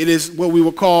gas. It is what we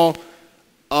will call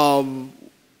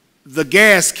the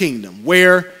gas kingdom,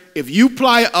 where if you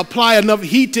apply enough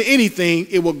heat to anything,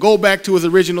 it will go back to its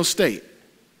original state.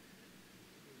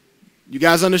 You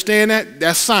guys understand that?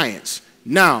 That's science.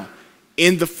 Now,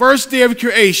 in the first day of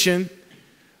creation,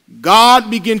 God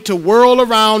began to whirl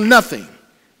around nothing,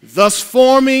 thus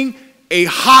forming a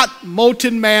hot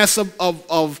molten mass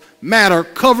of matter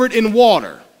covered in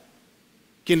water.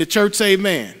 Can the church say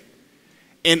amen?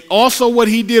 And also what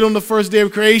he did on the first day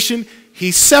of creation,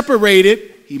 he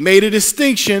made a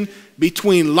distinction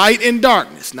between light and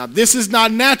darkness. Now this is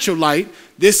not natural light,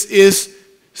 this is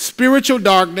spiritual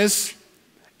darkness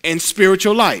and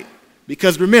spiritual light.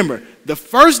 Because remember, the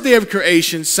first day of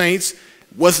creation, saints,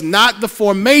 was not the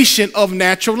formation of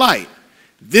natural light.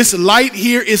 This light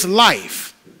here is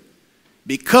life.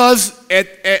 Because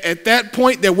at that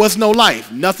point there was no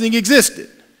life. Nothing existed.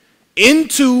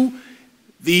 Into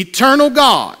the eternal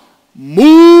God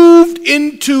moved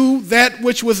into that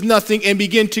which was nothing and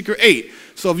began to create.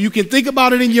 So if you can think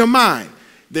about it in your mind,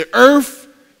 the earth,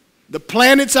 the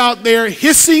planets out there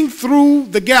hissing through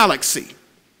the galaxy,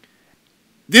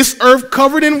 this earth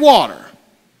covered in water,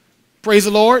 praise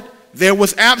the Lord, there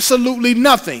was absolutely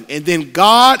nothing. And then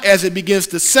God, as it begins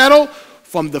to settle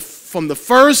from the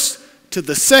first to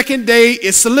the second day,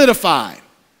 it solidified.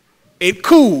 It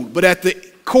cooled. But at the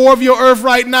core of your earth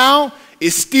right now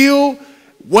is still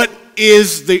what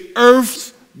is the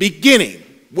earth's beginning,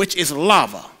 which is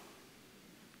lava.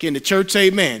 Can the church say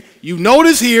amen? You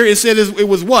notice here it said it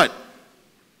was what?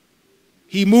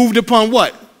 He moved upon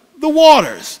what? The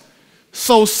waters.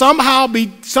 So somehow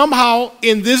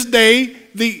in this day,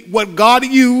 what God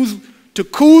used to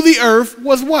cool the earth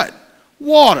was what?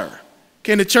 Water.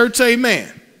 Can the church say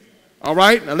amen? All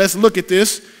right, now let's look at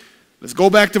this. Let's go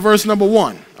back to verse number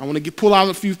 1. I want to pull out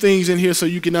a few things in here so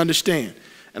you can understand.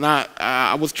 And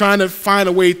I was trying to find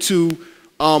a way to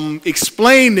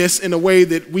explain this in a way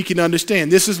that we can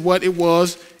understand. This is what it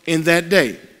was in that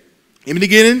day. In the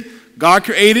beginning, God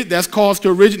created. That's called to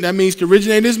originate. That means to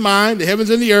originate in his mind, the heavens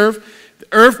and the earth. The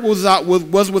earth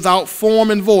was without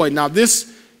form and void. Now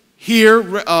this here,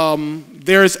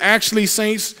 there's actually,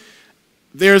 saints,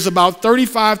 there's about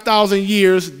 35,000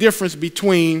 years difference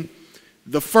between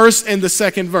the first and the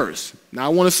second verse. Now I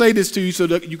want to say this to you so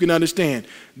that you can understand.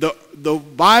 The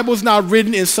Bible's not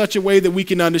written in such a way that we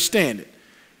can understand it.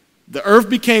 The earth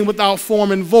became without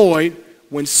form and void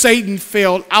when Satan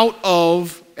fell out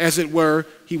of, as it were,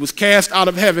 he was cast out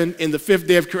of heaven in the 5th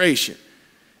day of creation.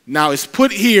 Now it's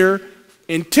put here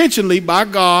intentionally by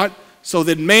God so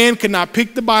that man cannot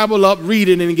pick the Bible up, read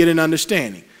it, and get an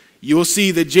understanding. You'll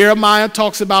see that Jeremiah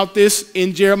talks about this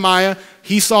in Jeremiah.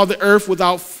 He saw the earth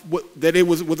that it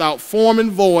was without form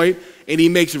and void, and he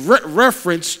makes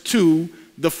reference to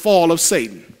the fall of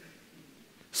Satan.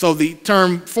 So the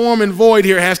term form and void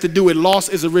here has to do with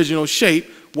lost its original shape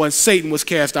when Satan was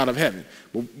cast out of heaven.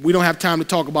 But we don't have time to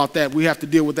talk about that. We have to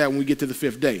deal with that when we get to the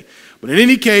 5th day. But in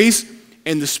any case,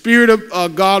 and the Spirit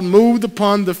of God moved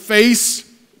upon the face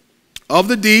of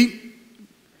the deep.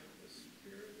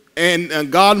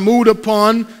 And God moved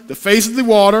upon the face of the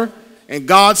water, and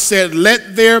God said,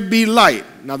 let there be light.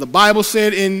 Now the Bible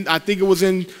said in, I think it was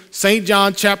in St.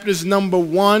 John chapters number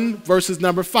 1, verses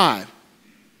number 5.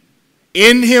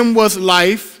 In him was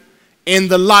life, and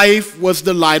the life was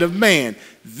the light of man.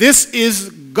 This is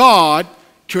God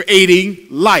creating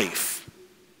life.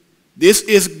 This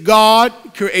is God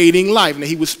creating life. Now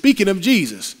he was speaking of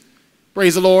Jesus.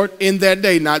 Praise the Lord, in that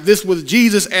day. Now this was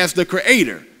Jesus as the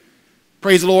creator.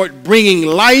 Praise the Lord, bringing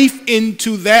life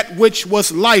into that which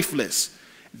was lifeless.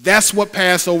 That's what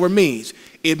Passover means.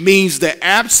 It means the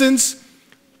absence,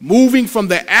 moving from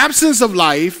the absence of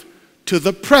life to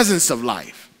the presence of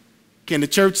life. Can the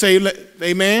church say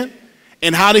amen?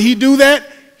 And how did he do that?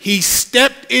 He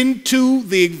stepped into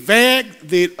the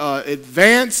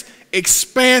advanced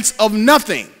expanse of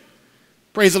nothing.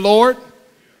 Praise the Lord.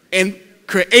 And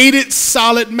created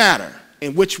solid matter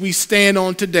in which we stand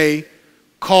on today,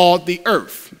 called the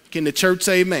earth. Can the church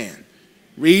say amen?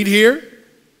 Read here.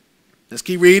 Let's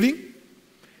keep reading.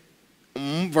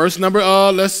 Verse number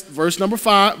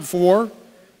 4.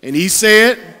 And he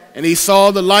said, and he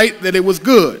saw the light that it was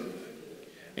good.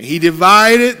 And he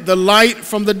divided the light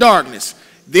from the darkness.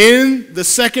 Then the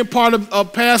second part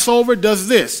of Passover does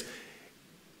this.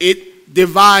 It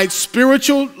divides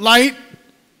spiritual light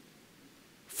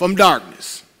from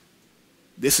darkness.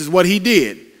 This is what he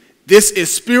did. This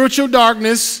is spiritual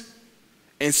darkness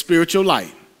and spiritual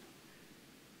light.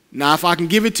 Now, if I can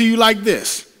give it to you like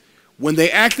this. When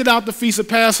they acted out the Feast of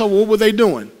Passover, what were they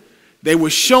doing? They were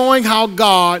showing how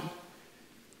God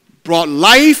brought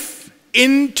life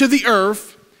into the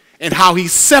earth and how he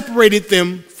separated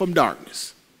them from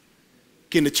darkness.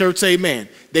 Can the church say amen?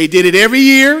 They did it every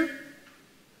year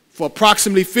for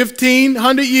approximately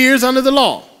 1,500 years under the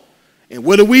law. And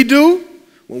what do?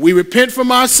 When we repent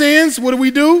from our sins, what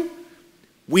do?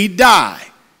 We die.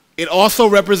 It also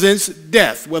represents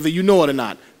death, whether you know it or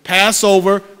not.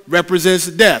 Passover represents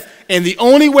death. And the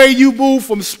only way you move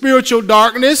from spiritual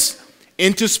darkness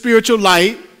into spiritual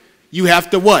light, you have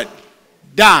to what?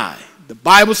 Die. The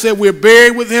Bible said we're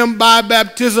buried with him by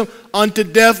baptism unto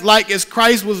death, like as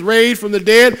Christ was raised from the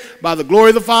dead by the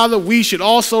glory of the Father, we should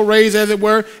also raise, as it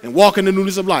were, and walk in the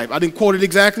newness of life. I didn't quote it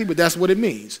exactly, but that's what it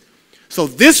means. So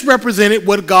this represented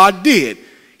what God did.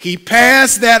 He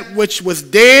passed that which was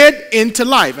dead into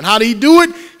life. And how did he do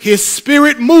it? His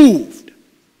spirit moved.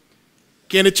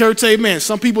 Can the church say amen?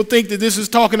 Some people think that this is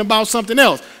talking about something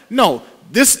else. No,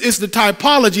 this is the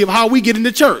typology of how we get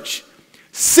into church.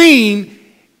 Seen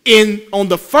on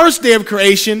the first day of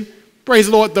creation, praise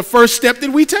the Lord, the first step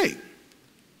that we take.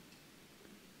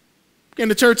 Can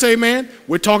the church say amen?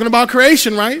 We're talking about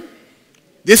creation, right?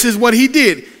 This is what he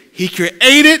did. He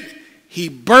created, he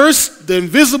burst, the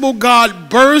invisible God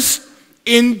burst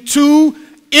into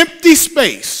empty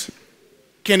space.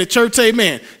 Can the church say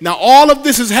amen? Now all of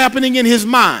this is happening in his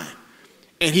mind.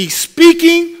 And he's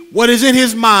speaking what is in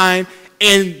his mind,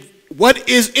 and what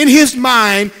is in his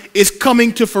mind is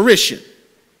coming to fruition.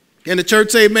 Can the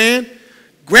church say amen?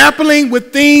 Grappling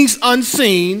with things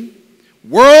unseen,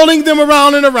 whirling them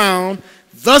around and around,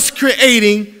 thus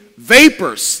creating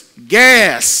vapors,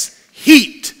 gas,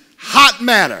 heat, hot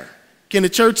matter. Can the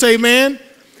church say amen?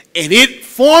 And it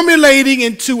formulating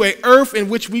into an earth in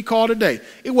which we call today.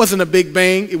 It wasn't a big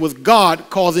bang. It was God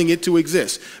causing it to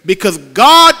exist. Because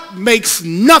God makes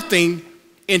nothing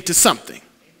into something.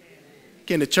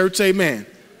 Can the church say amen?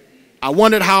 I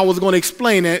wondered how I was going to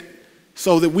explain it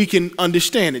so that we can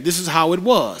understand it. This is how it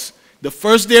was. The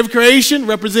first day of creation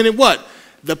represented what?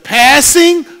 The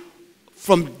passing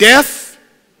from death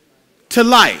to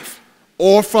life,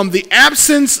 or from the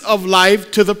absence of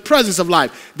life to the presence of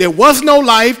life. There was no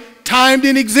life. Time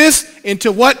didn't exist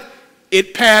until what?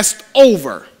 It passed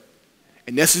over.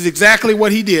 And this is exactly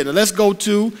what he did. Now let's go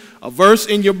to a verse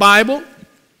in your Bible.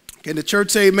 Can the church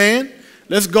say amen?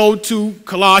 Let's go to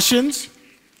Colossians.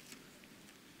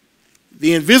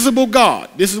 The invisible God.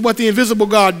 This is what the invisible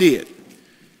God did.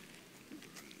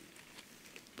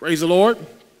 Praise the Lord.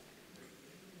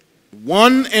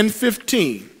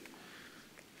 1:15.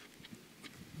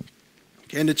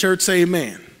 Can the church say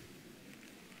amen?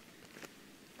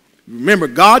 Remember,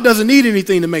 God doesn't need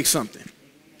anything to make something.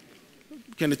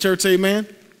 Can the church say amen?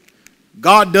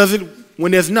 God does it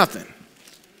when there's nothing.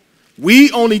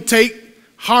 We only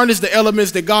harness the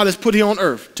elements that God has put here on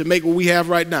earth to make what we have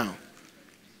right now.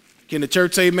 Can the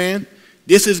church say amen?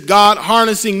 This is God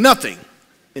harnessing nothing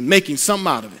and making something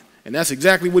out of it. And that's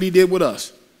exactly what he did with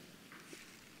us.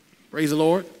 Praise the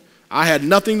Lord. I had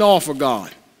nothing to offer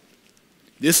God.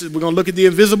 We're going to look at the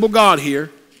invisible God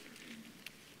here.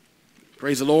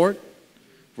 Praise the Lord.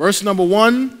 Verse number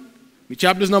 1,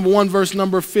 chapter number 1, verse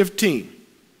number 15.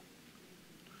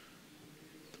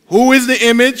 Who is the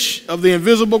image of the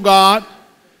invisible God,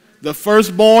 the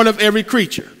firstborn of every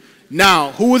creature?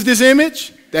 Now, who was this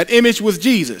image? That image was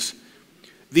Jesus.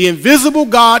 The invisible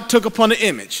God took upon the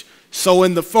image. So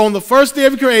from the first day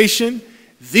of creation,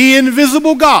 the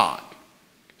invisible God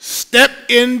stepped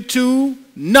into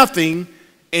nothing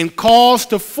and caused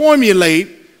to formulate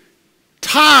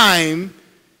time,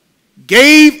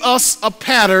 gave us a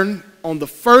pattern on the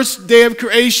first day of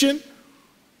creation,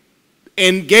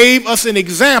 and gave us an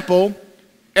example,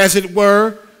 as it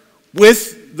were,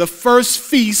 with the first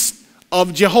feast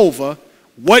of Jehovah,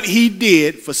 what he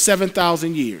did for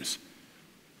 7,000 years.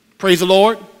 Praise the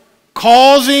Lord.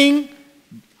 Causing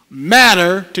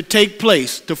matter to take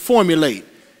place, to formulate.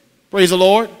 Praise the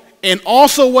Lord. And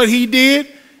also what he did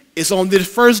is on this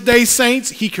first day, saints,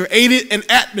 he created an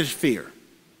atmosphere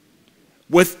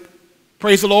with,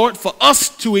 praise the Lord, for us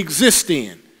to exist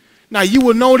in. Now you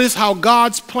will notice how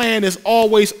God's plan is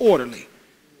always orderly.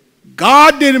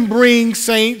 God didn't bring,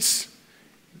 saints,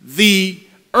 the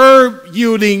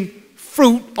herb-yielding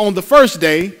fruit on the first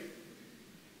day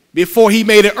before he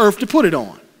made an earth to put it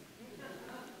on.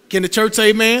 Can the church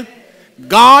say amen?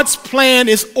 God's plan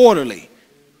is orderly.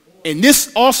 And this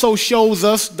also shows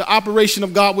us the operation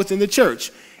of God within the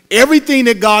church. Everything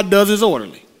that God does is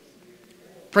orderly.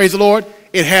 Praise the Lord.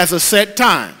 It has a set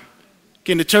time.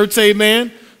 Can the church say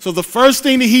amen? So the first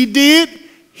thing that he did,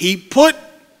 he put,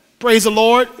 praise the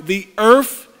Lord, the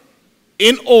earth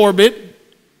in orbit.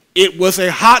 It was a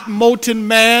hot molten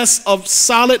mass of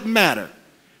solid matter.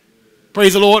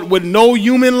 Praise the Lord, with no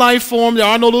human life form. There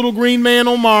are no little green men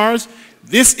on Mars.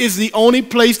 This is the only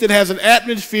place that has an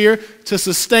atmosphere to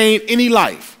sustain any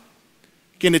life.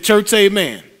 Can the church say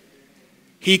amen?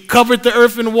 He covered the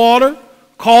earth in water,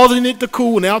 causing it to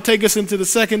cool. Now take us into the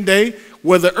second day,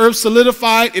 where the earth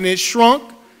solidified and it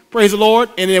shrunk. Praise the Lord.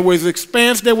 And there was an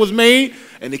expanse that was made,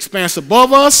 an expanse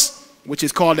above us, which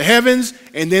is called the heavens.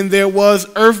 And then there was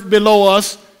earth below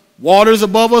us, waters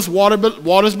above us,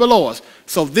 waters below us.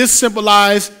 So this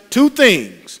symbolized two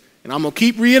things. And I'm going to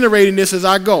keep reiterating this as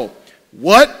I go.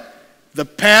 What? The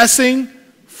passing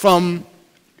from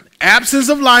absence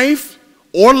of life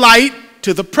or light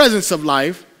to the presence of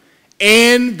life,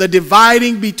 and the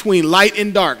dividing between light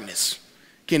and darkness.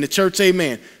 Can the church say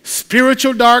amen?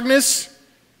 Spiritual darkness,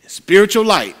 spiritual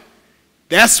light.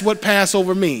 That's what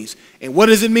Passover means. And what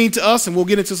does it mean to us? And we'll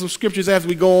get into some scriptures as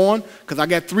we go on, because I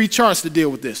got 3 charts to deal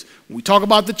with this. When we talk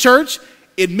about the church,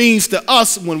 it means to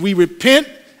us when we repent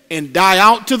and die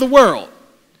out to the world.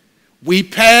 We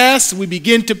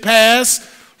begin to pass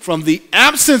from the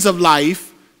absence of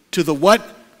life to the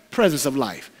what? Presence of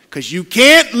life. Because you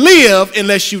can't live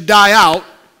unless you die out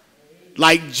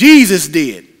like Jesus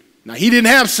did. Now, he didn't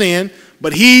have sin,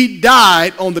 but he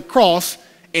died on the cross,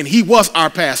 and he was our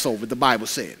Passover, the Bible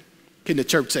said. Can the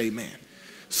church say amen?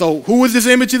 So who is this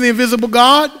image of the invisible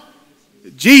God?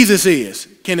 Jesus is.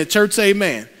 Can the church say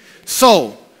amen?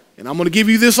 So, and I'm going to give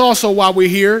you this also while we're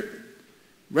here.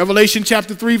 Revelation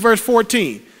chapter 3, verse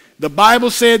 14. The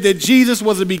Bible said that Jesus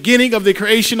was the beginning of the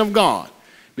creation of God.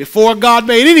 Before God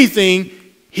made anything,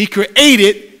 he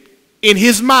created in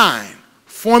his mind,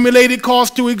 formulated,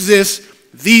 caused to exist,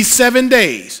 these 7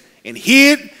 days, and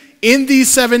hid in these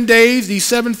 7 days, these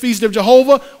 7 feasts of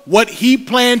Jehovah, what he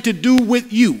planned to do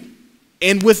with you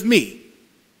and with me.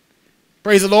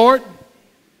 Praise the Lord.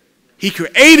 He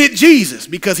created Jesus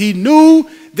because he knew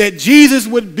that Jesus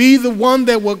would be the one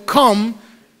that would come,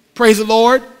 praise the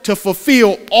Lord, to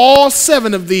fulfill all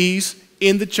 7 of these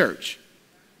in the church.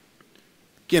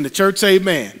 Can the church say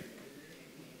amen?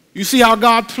 You see how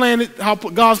God's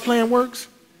plan works?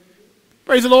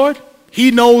 Praise the Lord. He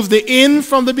knows the end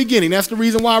from the beginning. That's the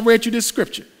reason why I read you this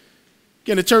scripture.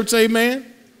 Can the church say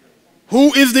amen?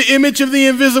 Who is the image of the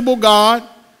invisible God?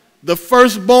 The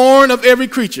firstborn of every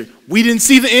creature. We didn't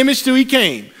see the image till he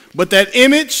came. But that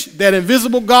image, that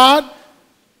invisible God,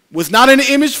 was not in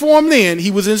the image form then.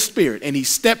 He was in spirit. And he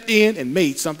stepped in and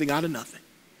made something out of nothing.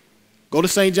 Go to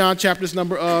St. John chapter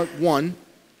number 1.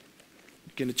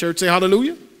 Can the church say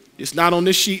hallelujah? It's not on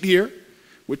this sheet here.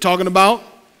 We're talking about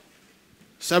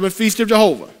 7 Feasts of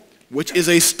Jehovah, which is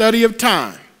a study of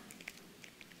time.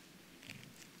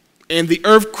 And the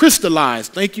earth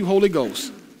crystallized, thank you, Holy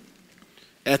Ghost,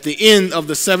 at the end of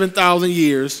the 7,000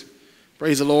 years,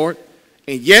 praise the Lord.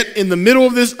 And yet in the middle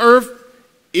of this earth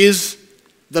is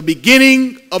the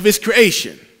beginning of its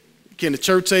creation. Can the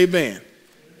church say amen?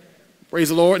 Praise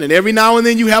the Lord. And every now and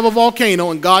then you have a volcano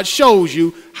and God shows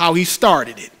you how he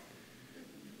started it.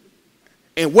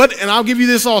 And I'll give you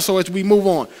this also as we move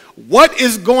on. What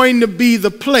is going to be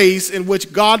the place in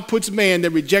which God puts man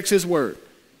that rejects his word?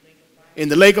 In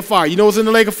the lake of fire. You know what's in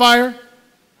the lake of fire?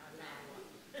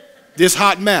 This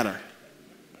hot matter.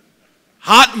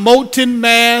 Hot molten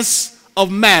mass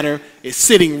of matter is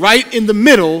sitting right in the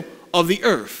middle of the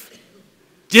earth.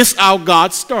 Just how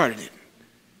God started it.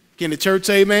 Can the church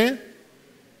say amen?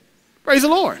 Praise the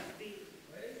Lord.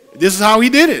 This is how he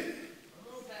did it.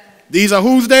 These are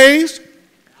whose days?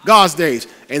 God's days.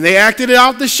 And they acted it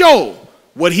out to show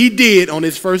what he did on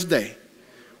his first day,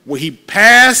 where he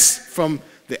passed from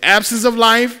the absence of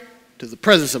life to the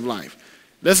presence of life.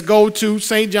 Let's go to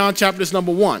St. John chapter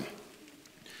number 1.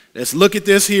 Let's look at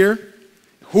this here.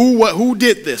 Who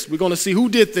did this? We're going to see who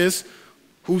did this,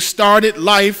 who started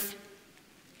life,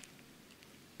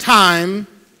 time,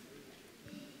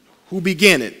 who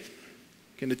began it.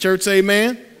 Can the church say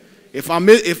amen?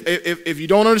 If you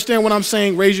don't understand what I'm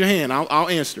saying, raise your hand. I'll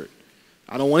answer it.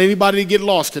 I don't want anybody to get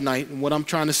lost tonight in what I'm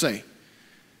trying to say.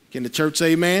 Can the church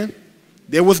say amen?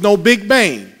 There was no Big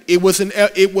Bang. It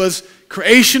was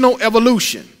creational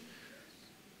evolution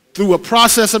through a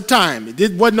process of time.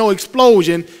 It wasn't no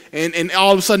explosion and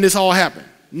all of a sudden this all happened.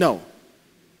 No.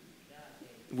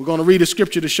 We're going to read a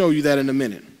scripture to show you that in a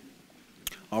minute.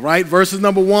 All right, verses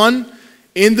number 1.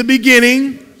 In the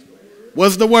beginning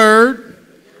was the Word,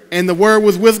 and the Word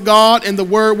was with God, and the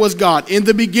Word was God. In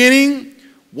the beginning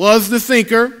was the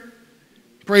thinker,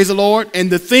 praise the Lord, and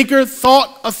the thinker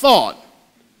thought a thought,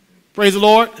 praise the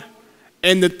Lord,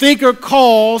 and the thinker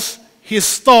caused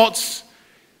his thoughts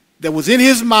that was in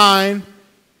his mind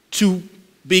to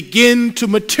begin to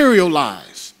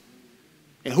materialize.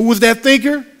 And who was that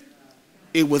thinker?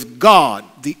 It was God,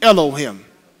 the Elohim.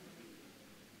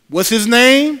 What's his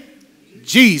name?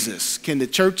 Jesus. Can the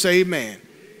church say amen?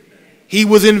 He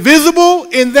was invisible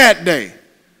in that day.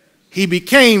 He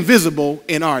became visible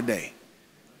in our day.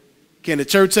 Can the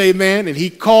church say amen? And he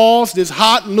caused this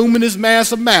hot, luminous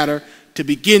mass of matter to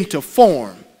begin to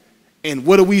form. And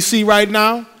what do we see right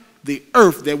now? The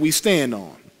earth that we stand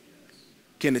on.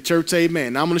 Can the church say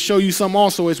amen? Now I'm going to show you some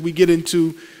also as we get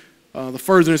into the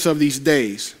furtherance of these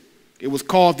days. It was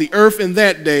called the earth in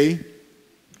that day.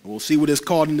 We'll see what it's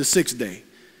called in the 6th day.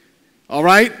 All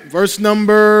right, verse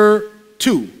number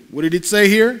 2. What did it say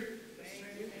here?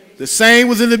 The same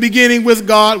was in the beginning with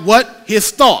God. What? His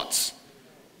thoughts,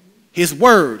 his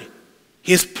word,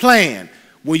 his plan.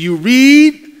 When you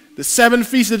read the 7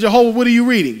 feasts of Jehovah, what are you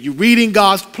reading? You're reading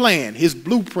God's plan, his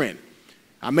blueprint.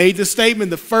 I made the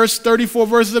statement, the first 34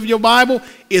 verses of your Bible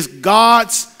is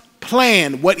God's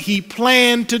plan, what he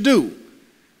planned to do.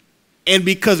 And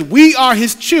because we are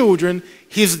his children,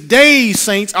 his days,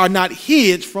 saints, are not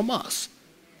hid from us.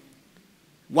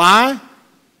 Why?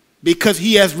 Because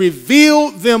he has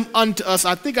revealed them unto us.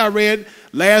 I think I read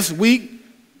last week,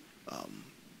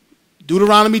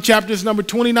 Deuteronomy chapters number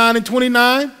 29 and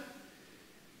 29.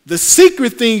 The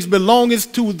secret things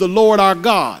belongeth to the Lord our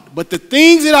God, but the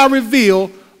things that I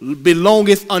reveal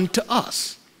belongeth unto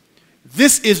us.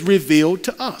 This is revealed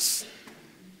to us.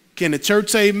 Can the church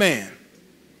say amen?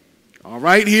 All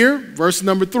right, here, verse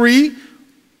number 3.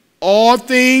 All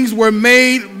things were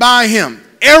made by him.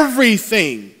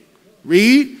 Everything,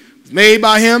 read, was made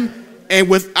by him, and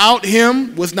without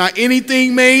him was not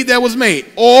anything made that was made.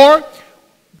 Or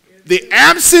the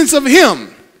absence of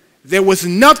him, there was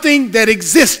nothing that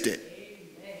existed.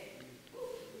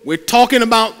 We're talking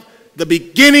about the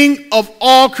beginning of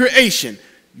all creation.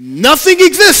 Nothing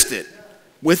existed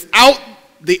without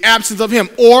the absence of him.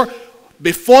 Or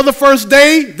before the first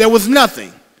day, there was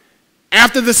nothing.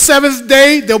 After the 7th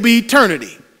day, there'll be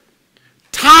eternity.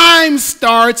 Time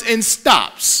starts and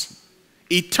stops.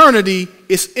 Eternity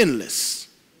is endless.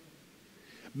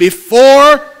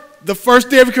 Before the first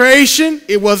day of creation,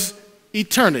 it was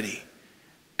eternity.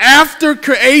 After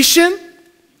creation,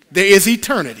 there is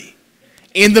eternity.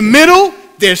 In the middle,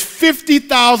 there's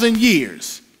 50,000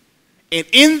 years. And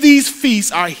in these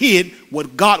feasts are hid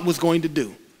what God was going to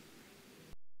do.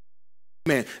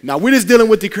 Man, now we're just dealing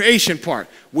with the creation part.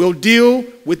 We'll deal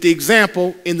with the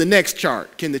example in the next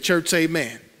chart. Can the church say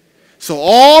amen? So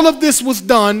all of this was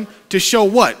done to show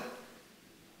what?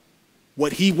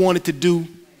 What he wanted to do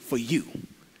for you.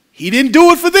 He didn't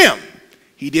do it for them.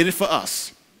 He did it for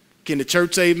us. Can the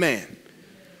church say amen?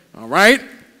 All right.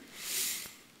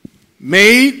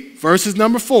 Made, verses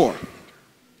number 4.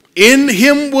 In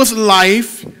him was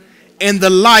life, and the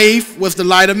life was the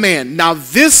light of man. Now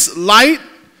this light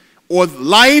or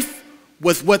life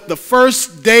was what the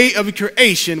first day of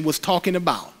creation was talking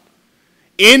about.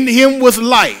 In him was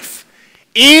life.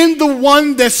 In the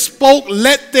one that spoke,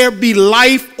 let there be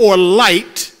life or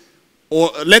light,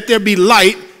 or let there be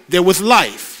light, there was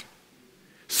life.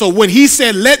 So when he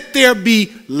said, let there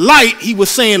be light, he was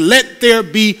saying, let there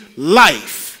be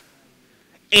life.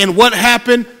 And what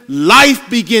happened? Life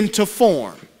began to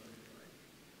form.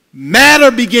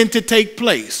 matter began to take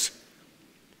place.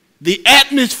 The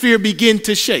atmosphere began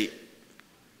to shape.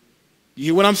 You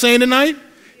hear what I'm saying tonight?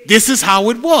 This is how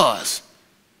it was.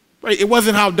 Right? It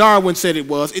wasn't how Darwin said it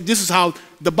was. This is how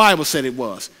the Bible said it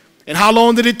was. And how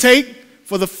long did it take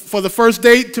for the first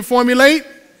day to formulate?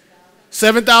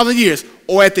 7,000 years.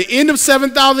 Or at the end of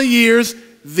 7,000 years,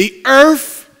 the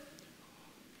earth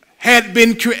had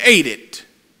been created.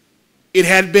 It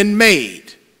had been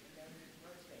made.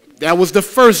 That was the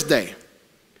first day.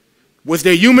 Was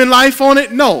there human life on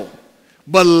it? No.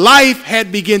 But life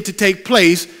had begun to take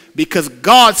place because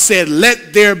God said,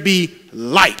 let there be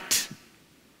light.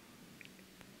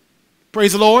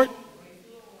 Praise the Lord.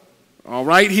 All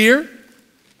right, here.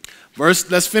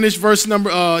 Let's finish verse number,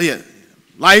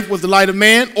 Life was the light of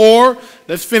man, or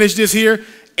let's finish this here.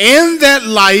 And that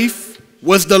life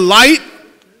was the light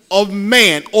of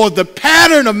man, or the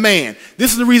pattern of man.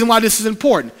 This is the reason why this is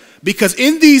important. Because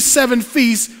in these 7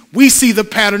 feasts, we see the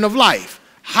pattern of life.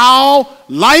 How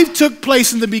life took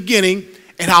place in the beginning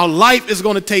and how life is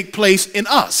going to take place in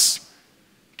us.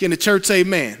 Can the church say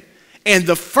amen? And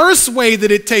the first way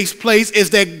that it takes place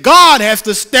is that God has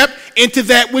to step into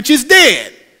that which is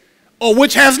dead or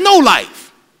which has no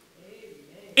life.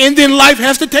 And then life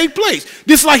has to take place.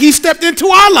 Just like he stepped into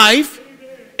our life,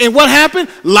 and what happened?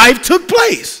 Life took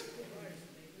place.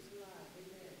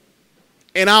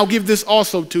 And I'll give this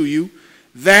also to you,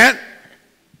 that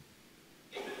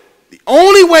the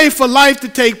only way for life to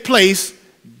take place,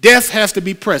 death has to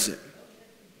be present.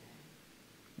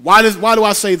 Why do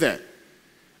I say that?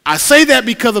 I say that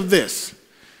because of this.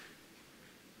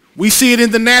 We see it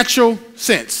in the natural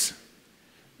sense.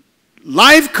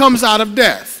 Life comes out of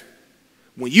death.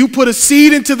 When you put a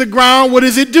seed into the ground, what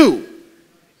does it do?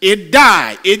 It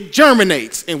dies. It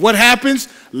germinates. And what happens?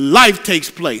 Life takes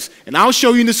place. And I'll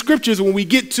show you in the scriptures when we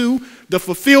get to the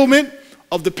fulfillment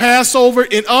of the Passover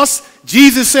in us.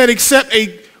 Jesus said, except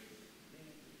a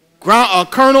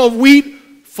kernel of wheat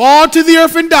fall to the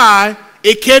earth and die,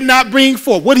 it cannot bring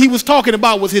forth. What he was talking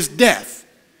about was his death.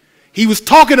 He was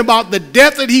talking about the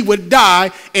death that he would die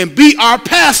and be our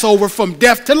Passover from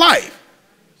death to life.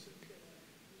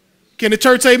 Can the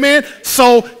church say amen?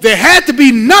 So there had to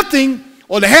be nothing,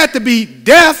 or there had to be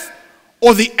death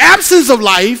or the absence of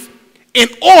life in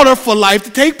order for life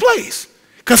to take place.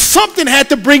 Because something had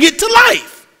to bring it to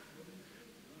life.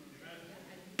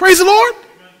 Praise the Lord.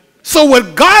 So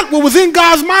what was in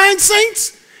God's mind,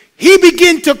 saints, he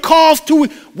began to cause to,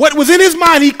 what was in his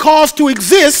mind, he caused to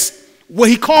exist, what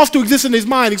he caused to exist in his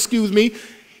mind,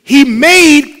 he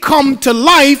made come to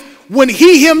life when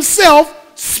he himself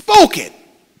spoke it.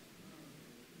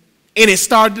 And it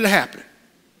started to happen.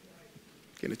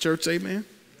 Can the church say amen?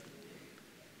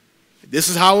 This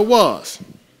is how it was.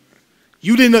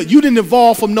 You didn't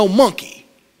evolve from no monkey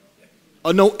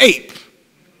or no ape.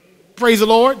 Praise the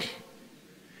Lord.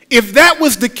 If that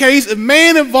was the case, if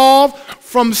man evolved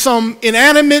from some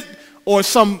inanimate or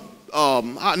some,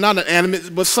 not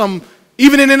inanimate, but some,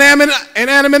 even an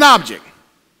inanimate object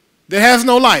that has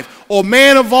no life, or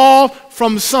man evolved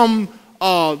from some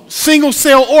single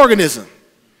cell organism,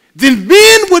 then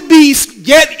men would be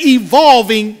yet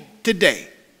evolving today.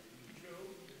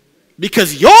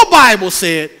 Because your Bible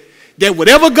said that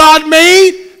whatever God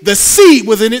made, the seed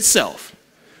was in itself.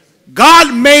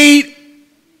 God made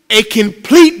a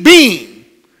complete being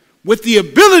with the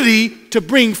ability to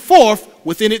bring forth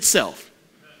within itself.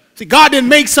 See, God didn't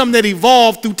make something that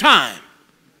evolved through time.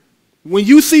 When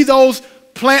you see those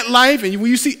plant life and when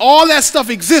you see all that stuff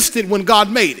existed when God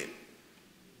made it.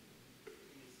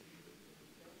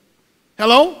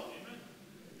 Hello?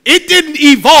 It didn't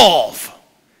evolve.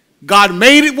 God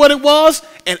made it what it was,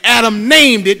 and Adam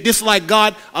named it just like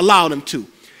God allowed him to.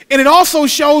 And it also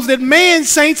shows that man,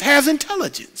 saints, has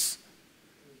intelligence.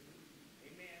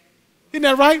 Isn't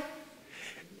that right?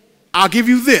 I'll give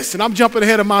you this, and I'm jumping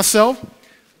ahead of myself.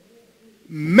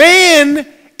 Man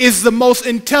is the most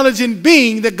intelligent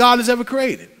being that God has ever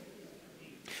created.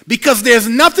 Because there's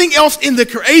nothing else in the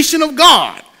creation of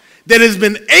God that has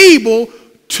been able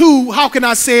to, how can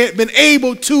I say it, been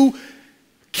able to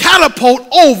catapult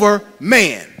over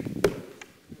man.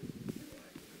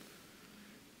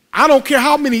 I don't care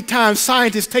how many times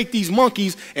scientists take these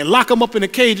monkeys and lock them up in a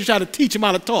cage and try to teach them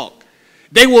how to talk.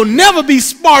 They will never be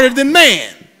smarter than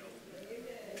man.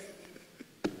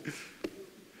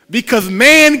 Because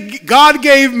man, God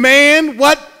gave man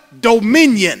what?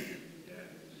 Dominion.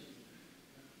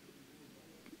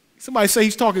 Somebody say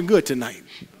he's talking good tonight.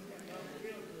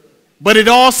 But it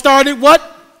all started what?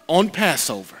 On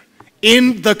Passover.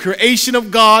 In the creation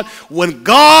of God, when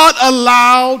God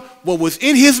allowed what was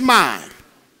in his mind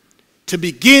to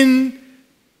begin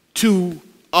to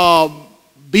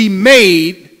be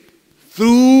made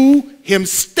through him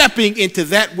stepping into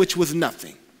that which was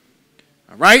nothing.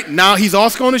 All right, now he's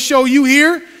also going to show you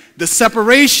here the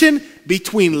separation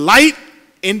between light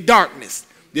and darkness.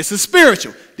 This is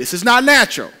spiritual. This is not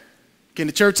natural. Can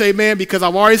the church say amen? Because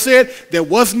I've already said there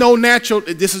was no natural,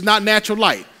 this is not natural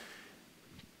light.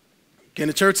 Can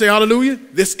the church say hallelujah?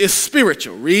 This is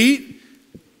spiritual. Read.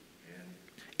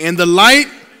 And the light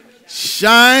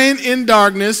shine in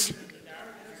darkness,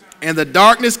 and the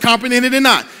darkness comprehended it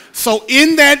not. So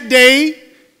in that day,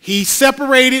 he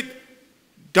separated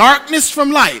darkness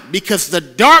from light, because the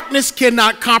darkness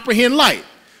cannot comprehend light.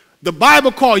 The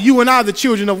Bible called you and I the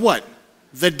children of what?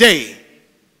 The day,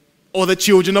 or the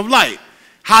children of light.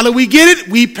 How do we get it?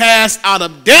 We pass out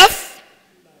of death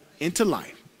into life.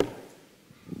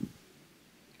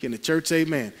 Can the church say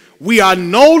amen? We are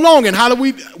no longer, and how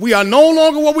do we are no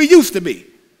longer what we used to be.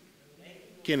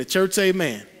 Can the church say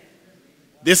amen?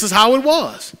 This is how it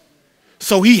was.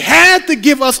 So he had to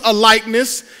give us a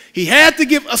likeness. He had to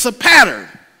give us a pattern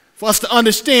for us to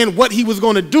understand what he was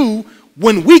going to do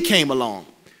when we came along.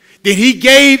 Then he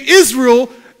gave Israel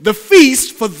the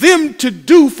feast for them to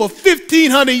do for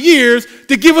 1,500 years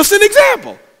to give us an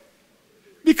example.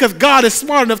 Because God is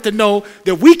smart enough to know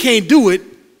that we can't do it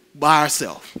by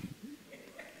ourselves.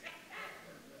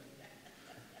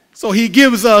 So he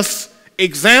gives us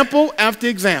example after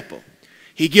example.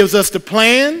 He gives us the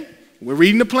plan. We're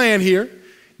reading the plan here.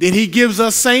 Then he gives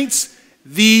us, saints,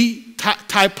 the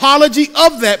typology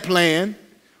of that plan,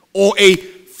 or a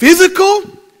physical,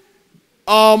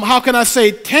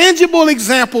 tangible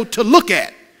example to look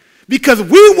at. Because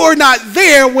we were not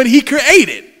there when he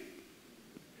created.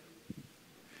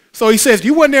 So he says,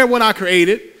 you weren't there when I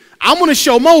created. I'm going to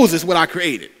show Moses what I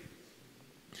created.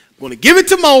 I'm going to give it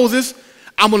to Moses.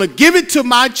 I'm going to give it to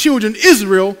my children,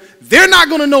 Israel. They're not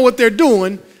going to know what they're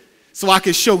doing, so I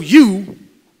can show you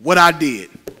what I did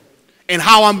and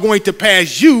how I'm going to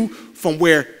pass you from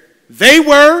where they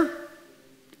were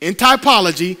in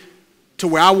typology to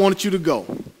where I wanted you to go.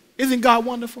 Isn't God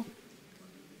wonderful?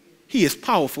 He is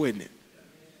powerful, isn't it?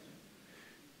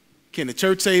 Can the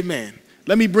church say amen?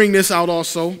 Let me bring this out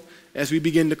also as we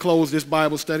begin to close this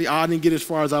Bible study. I didn't get as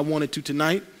far as I wanted to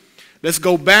tonight. Let's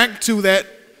go back to that.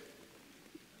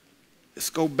 Let's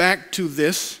go back to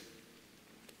this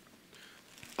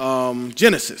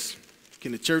Genesis.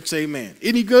 Can the church say amen?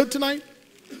 Isn't he good tonight?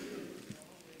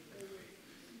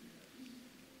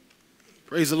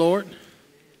 Praise the Lord.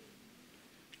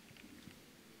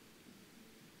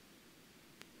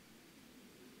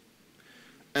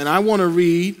 And I want to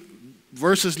read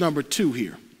verses number 2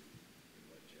 here.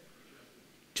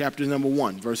 Chapter number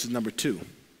 1, verses number 2.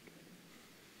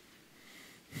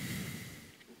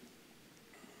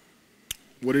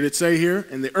 What did it say here?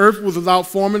 And the earth was without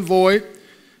form and void.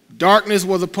 Darkness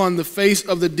was upon the face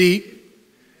of the deep.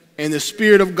 And the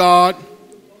Spirit of God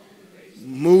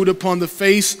moved upon the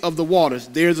face of the waters.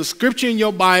 There's a scripture in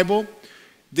your Bible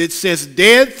that says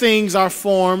dead things are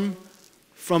formed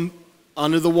from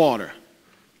under the water.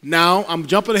 Now, I'm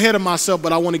jumping ahead of myself,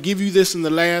 but I want to give you this in the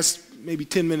last maybe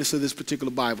 10 minutes of this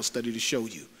particular Bible study to show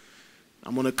you.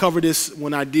 I'm going to cover this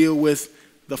when I deal with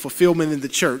the fulfillment in the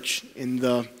church in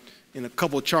a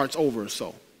couple of charts over or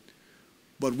so.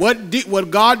 But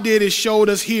what God did is showed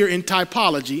us here in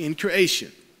typology, in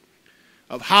creation,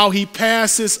 of how he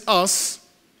passes us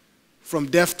from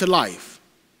death to life.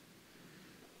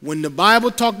 When the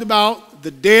Bible talked about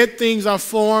the dead things are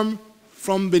formed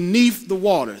from beneath the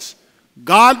waters,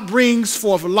 God brings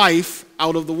forth life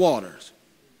out of the waters.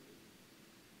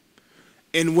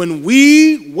 And when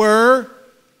we were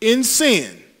in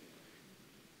sin,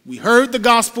 we heard the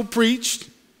gospel preached,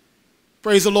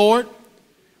 praise the Lord,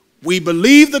 we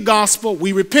believed the gospel,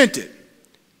 we repented,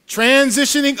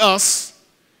 transitioning us,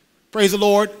 praise the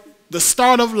Lord, the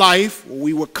start of life,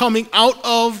 we were coming out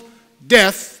of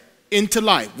death into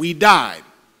life. We died.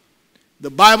 The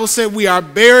Bible said we are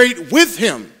buried with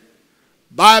him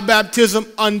by baptism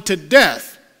unto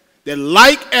death, that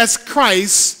like as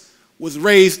Christ was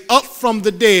raised up from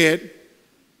the dead,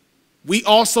 we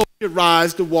also should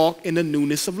rise to walk in the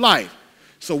newness of life.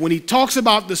 So when he talks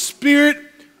about the Spirit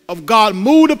of God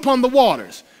moved upon the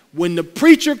waters, when the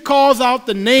preacher calls out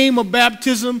the name of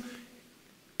baptism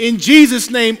in Jesus'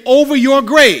 name over your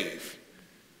grave,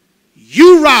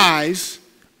 you rise,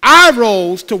 I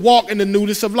rose to walk in the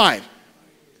newness of life.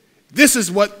 This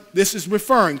is what this is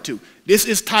referring to. This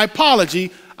is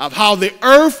typology of how the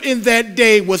earth in that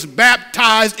day was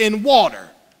baptized in water.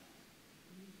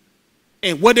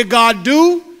 And what did God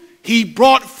do? He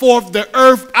brought forth the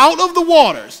earth out of the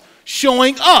waters,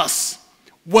 showing us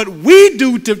what we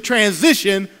do to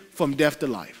transition from death to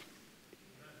life.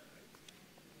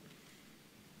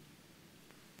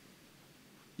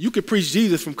 You could preach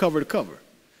Jesus from cover to cover.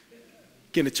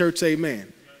 Can the church say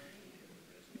amen?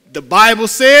 The Bible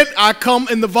said, I come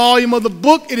in the volume of the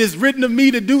book. It is written of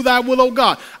me to do thy will, O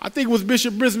God. I think it was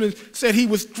Bishop Brisbane said he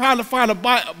was trying to find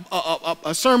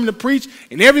a sermon to preach,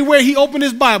 and everywhere he opened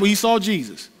his Bible, he saw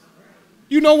Jesus.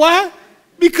 You know why?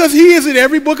 Because he is in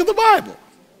every book of the Bible.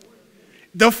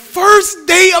 The first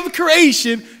day of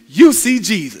creation, you see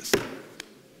Jesus.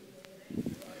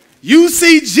 You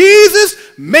see Jesus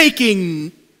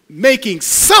making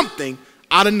something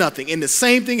out of nothing. And the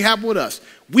same thing happened with us.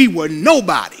 We were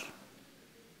nobody.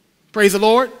 Praise the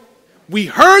Lord. We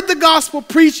heard the gospel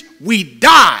preached. We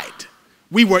died.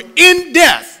 We were in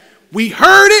death. We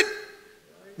heard it.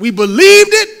 We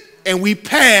believed it. And we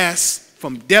passed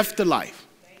from death to life.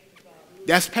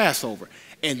 That's Passover.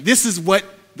 And this is what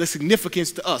the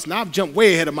significance to us. Now I've jumped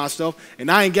way ahead of myself,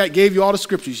 and I ain't gave you all the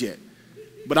scriptures yet.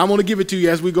 But I'm going to give it to you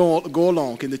as we go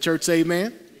along. Can the church say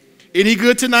amen? Any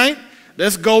good tonight?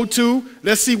 Let's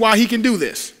see why he can do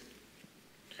this.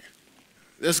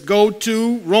 Let's go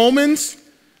to Romans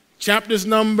chapters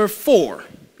number 4.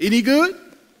 Any good?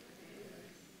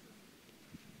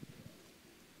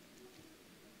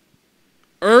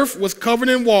 Earth was covered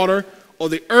in water, or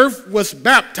the earth was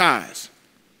baptized.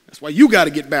 That's why you got to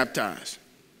get baptized.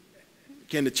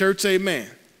 Can the church say amen?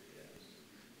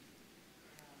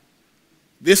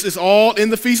 This is all in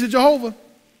the Feast of Jehovah.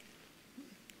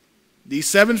 These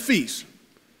 7 feasts.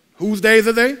 Whose days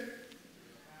are they?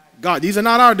 God. These are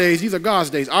not our days. These are God's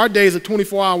days. Our days are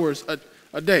 24 hours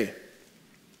a day.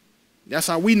 That's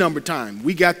how we number time.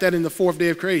 We got that in the 4th day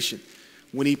of creation.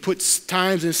 When he puts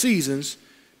times and seasons,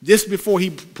 just before he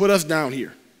put us down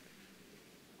here.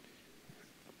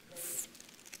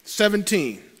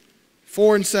 17.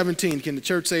 4 and 17. Can the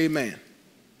church say amen?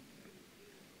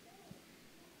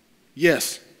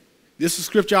 Yes. This is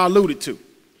scripture I alluded to.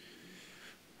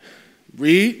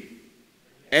 Read.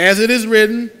 As it is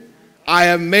written, I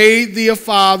have made thee a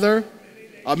father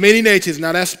of many nations.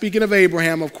 Now that's speaking of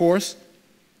Abraham, of course.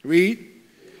 Read.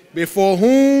 Before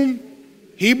whom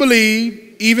he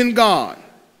believed, even God,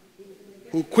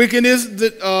 who quickeneth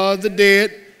the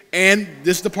dead, and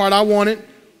this is the part I wanted,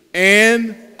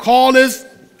 and calleth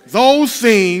those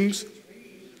things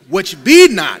which be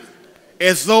not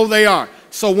as though they are.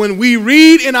 So when we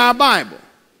read in our Bible,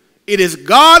 it is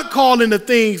God calling the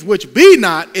things which be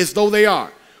not as though they are.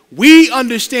 We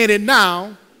understand it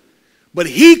now, but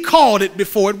he called it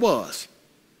before it was.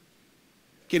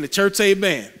 Can the church say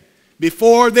amen?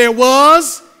 Before there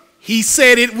was, he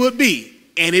said it would be,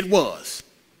 and it was.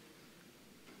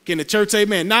 Can the church say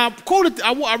amen? Now,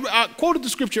 I quoted the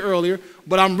scripture earlier,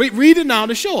 but I'm reading now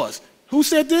to show us. Who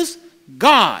said this?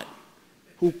 God,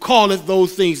 who calleth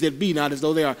those things that be not as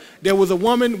though they are. There was a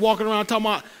woman walking around talking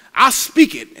about, I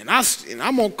speak it, and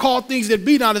I'm going to call things that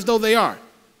be not as though they are.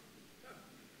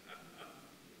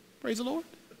 Praise the Lord.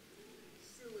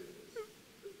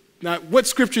 Now, what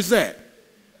scripture is that?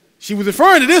 She was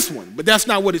referring to this one, but that's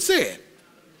not what it said.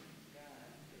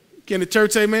 Can the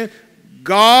church say amen?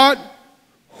 God,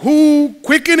 who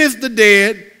quickeneth the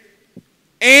dead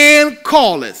and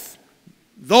calleth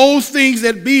those things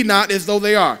that be not as though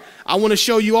they are. I want to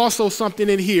show you also something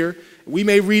in here. We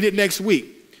may read it next week.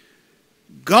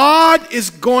 God is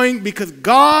going, because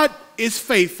God is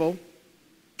faithful.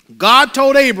 God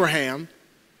told Abraham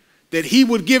that he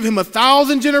would give him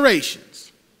 1,000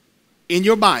 generations in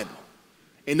your Bible.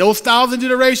 And those 1,000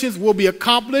 generations will be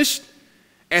accomplished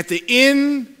at the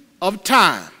end of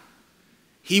time.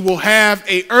 He will have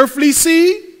an earthly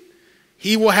seed.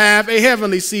 He will have a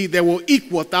heavenly seed that will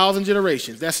equal 1,000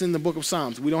 generations. That's in the book of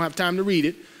Psalms. We don't have time to read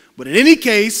it. But in any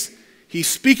case, he's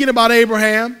speaking about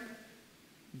Abraham.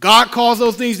 God calls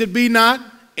those things that be not,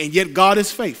 and yet God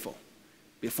is faithful.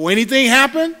 Before anything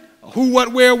happened, who,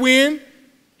 what, where, when,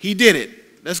 he did it.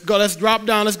 Let's drop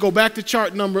down. Let's go back to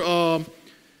chart number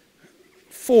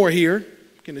 4 here.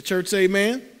 Can the church say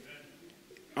amen?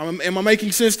 Am I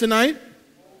making sense tonight?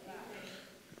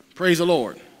 Praise the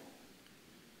Lord.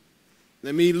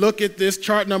 Let me look at this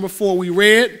chart number 4. We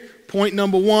read point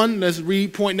number 1. Let's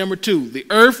read point number 2. The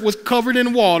earth was covered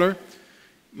in water.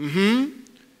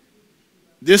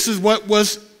 This is what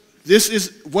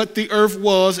the earth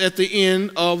was at the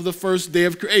end of the first day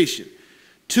of creation.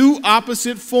 2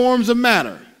 opposite forms of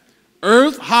matter.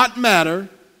 Earth, hot matter,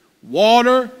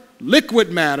 water, liquid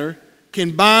matter,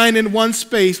 combined in one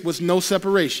space with no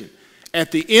separation.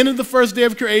 At the end of the first day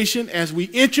of creation, as we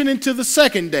entered into the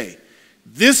second day,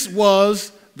 this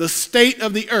was the state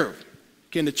of the earth.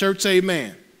 Can the church say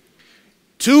amen?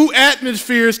 2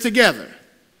 atmospheres together.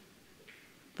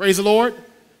 Praise the Lord.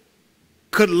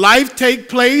 Could life take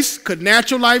place? Could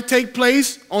natural life take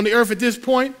place on the earth at this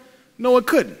point? No, it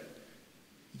couldn't.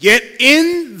 Yet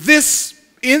in this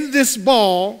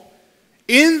ball,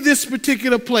 in this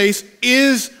particular place,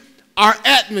 is our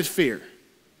atmosphere.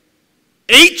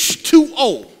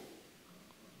 H2O.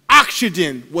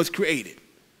 Oxygen was created.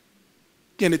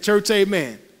 Can the church say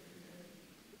amen?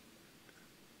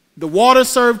 The water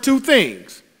served two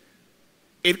things.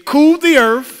 It cooled the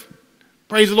earth,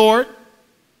 praise the Lord,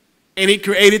 and it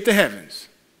created the heavens.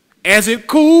 As it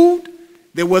cooled,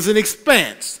 there was an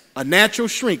expanse, a natural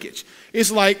shrinkage.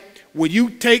 It's like when you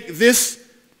take this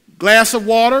glass of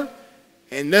water,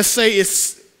 and let's say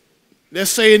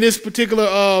in this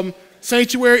particular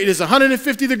sanctuary, it is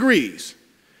 150 degrees.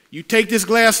 You take this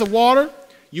glass of water,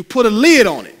 you put a lid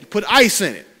on it, you put ice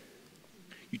in it.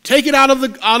 You take it out of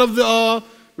the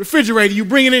refrigerator, you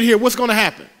bring it in here, what's going to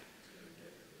happen?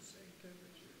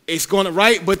 It's going to,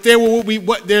 right? But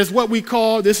there's what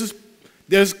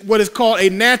is called a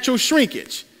natural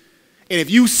shrinkage. And if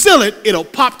you seal it, it'll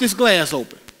pop this glass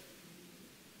open.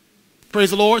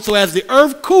 Praise the Lord. So as the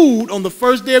earth cooled on the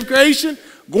first day of creation,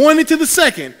 going into the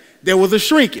second, there was a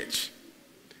shrinkage.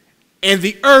 And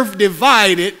the earth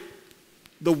divided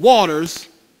the waters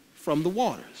from the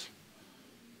waters.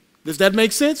 Does that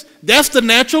make sense? That's the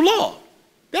natural law.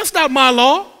 That's not my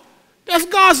law. That's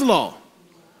God's law.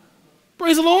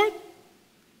 Praise the Lord.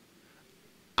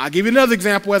 I'll give you another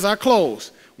example as I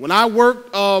close. When I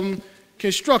worked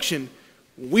construction,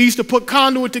 we used to put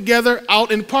conduit together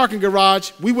out in the parking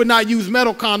garage. We would not use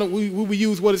metal conduit. We would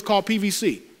use what is called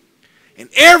PVC. And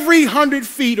every 100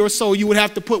 feet or so, you would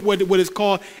have to put what is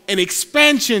called an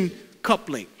expansion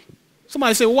coupling.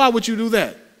 Somebody say, well, why would you do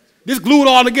that? Just glue it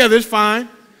all together, it's fine.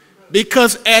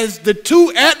 Because as the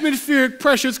two atmospheric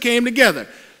pressures came together,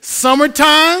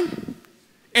 summertime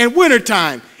and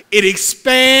wintertime, it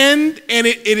expand and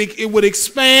it would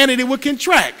expand and it would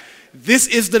contract. This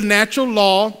is the natural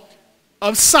law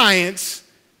of science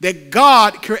that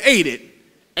God created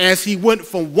as he went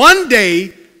from one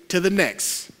day to the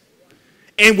next.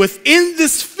 And within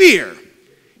this sphere,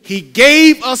 he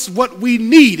gave us what we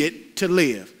needed to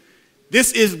live.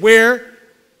 This is where,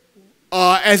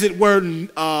 as it were,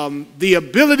 the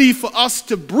ability for us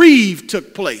to breathe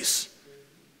took place.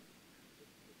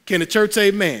 Can the church say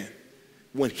amen?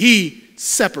 When he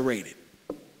separated.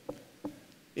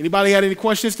 Anybody had any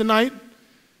questions tonight?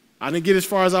 I didn't get as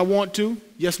far as I want to.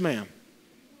 Yes, ma'am.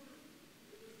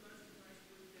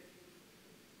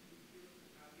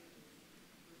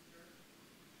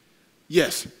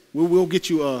 Yes, we'll get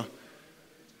you.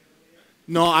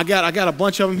 No, I got a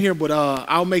bunch of them here, but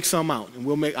I'll make some out,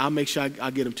 and I'll make sure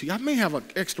I get them to you. I may have an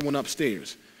extra one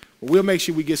upstairs, but we'll make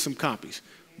sure we get some copies.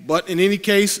 But in any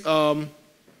case,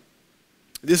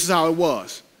 this is how it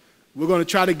was. We're going to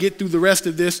try to get through the rest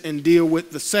of this and deal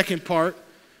with the second part,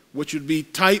 which would be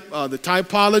the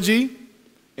typology,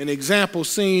 an example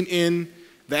seen in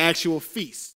the actual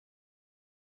feast.